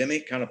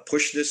pandemic kind of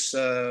pushed this,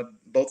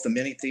 both the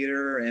mini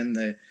theater and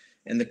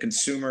the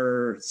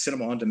consumer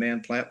cinema on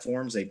demand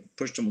platforms, they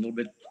pushed them a little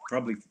bit,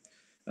 probably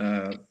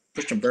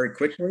pushed them very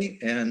quickly.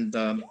 And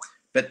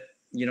but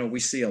we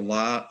see a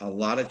lot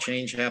of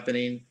change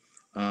happening.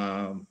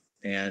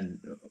 And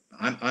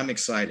I'm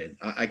excited.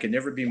 I can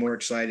never be more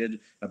excited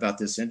about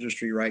this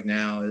industry right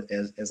now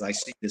as I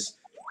see this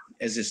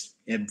as this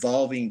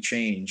evolving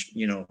change,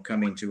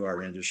 coming to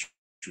our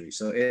industry.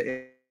 So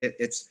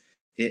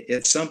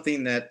it's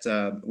something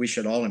that we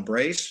should all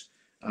embrace,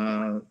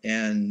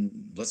 and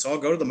let's all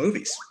go to the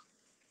movies.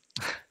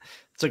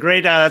 That's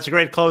a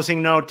great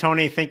closing note,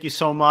 Tony. Thank you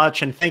so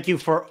much, and thank you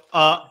for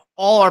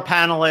all our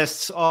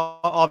panelists,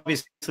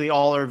 obviously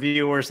all our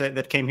viewers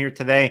that came here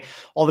today,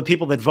 all the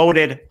people that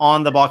voted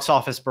on the Box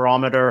Office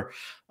Barometer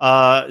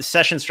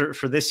sessions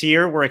for this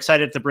year. We're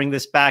excited to bring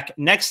this back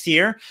next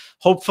year.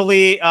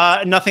 Hopefully,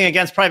 nothing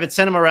against private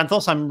cinema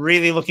rentals. I'm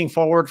really looking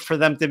forward for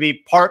them to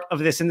be part of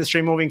this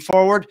industry moving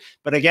forward.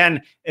 But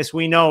again, as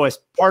we know, as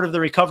part of the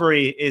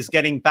recovery is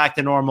getting back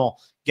to normal,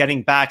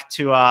 getting back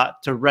to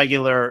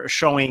regular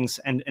showings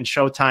and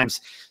show times.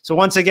 So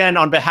once again,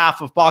 on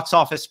behalf of Box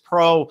Office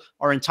Pro,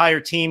 our entire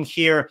team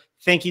here,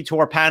 thank you to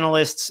our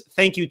panelists.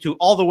 Thank you to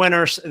all the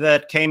winners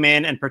that came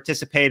in and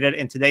participated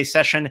in today's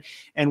session.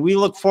 And we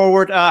look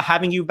forward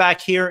having you back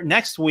here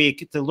next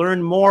week to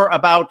learn more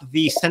about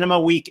the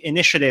Cinema Week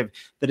initiative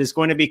that is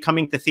going to be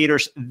coming to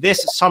theaters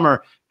this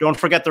summer. Don't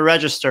forget to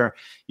register.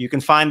 You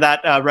can find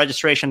that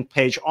registration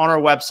page on our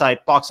website,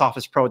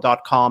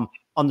 boxofficepro.com,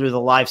 under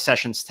the live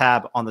sessions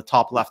tab on the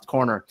top left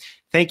corner.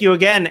 Thank you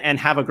again and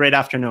have a great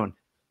afternoon.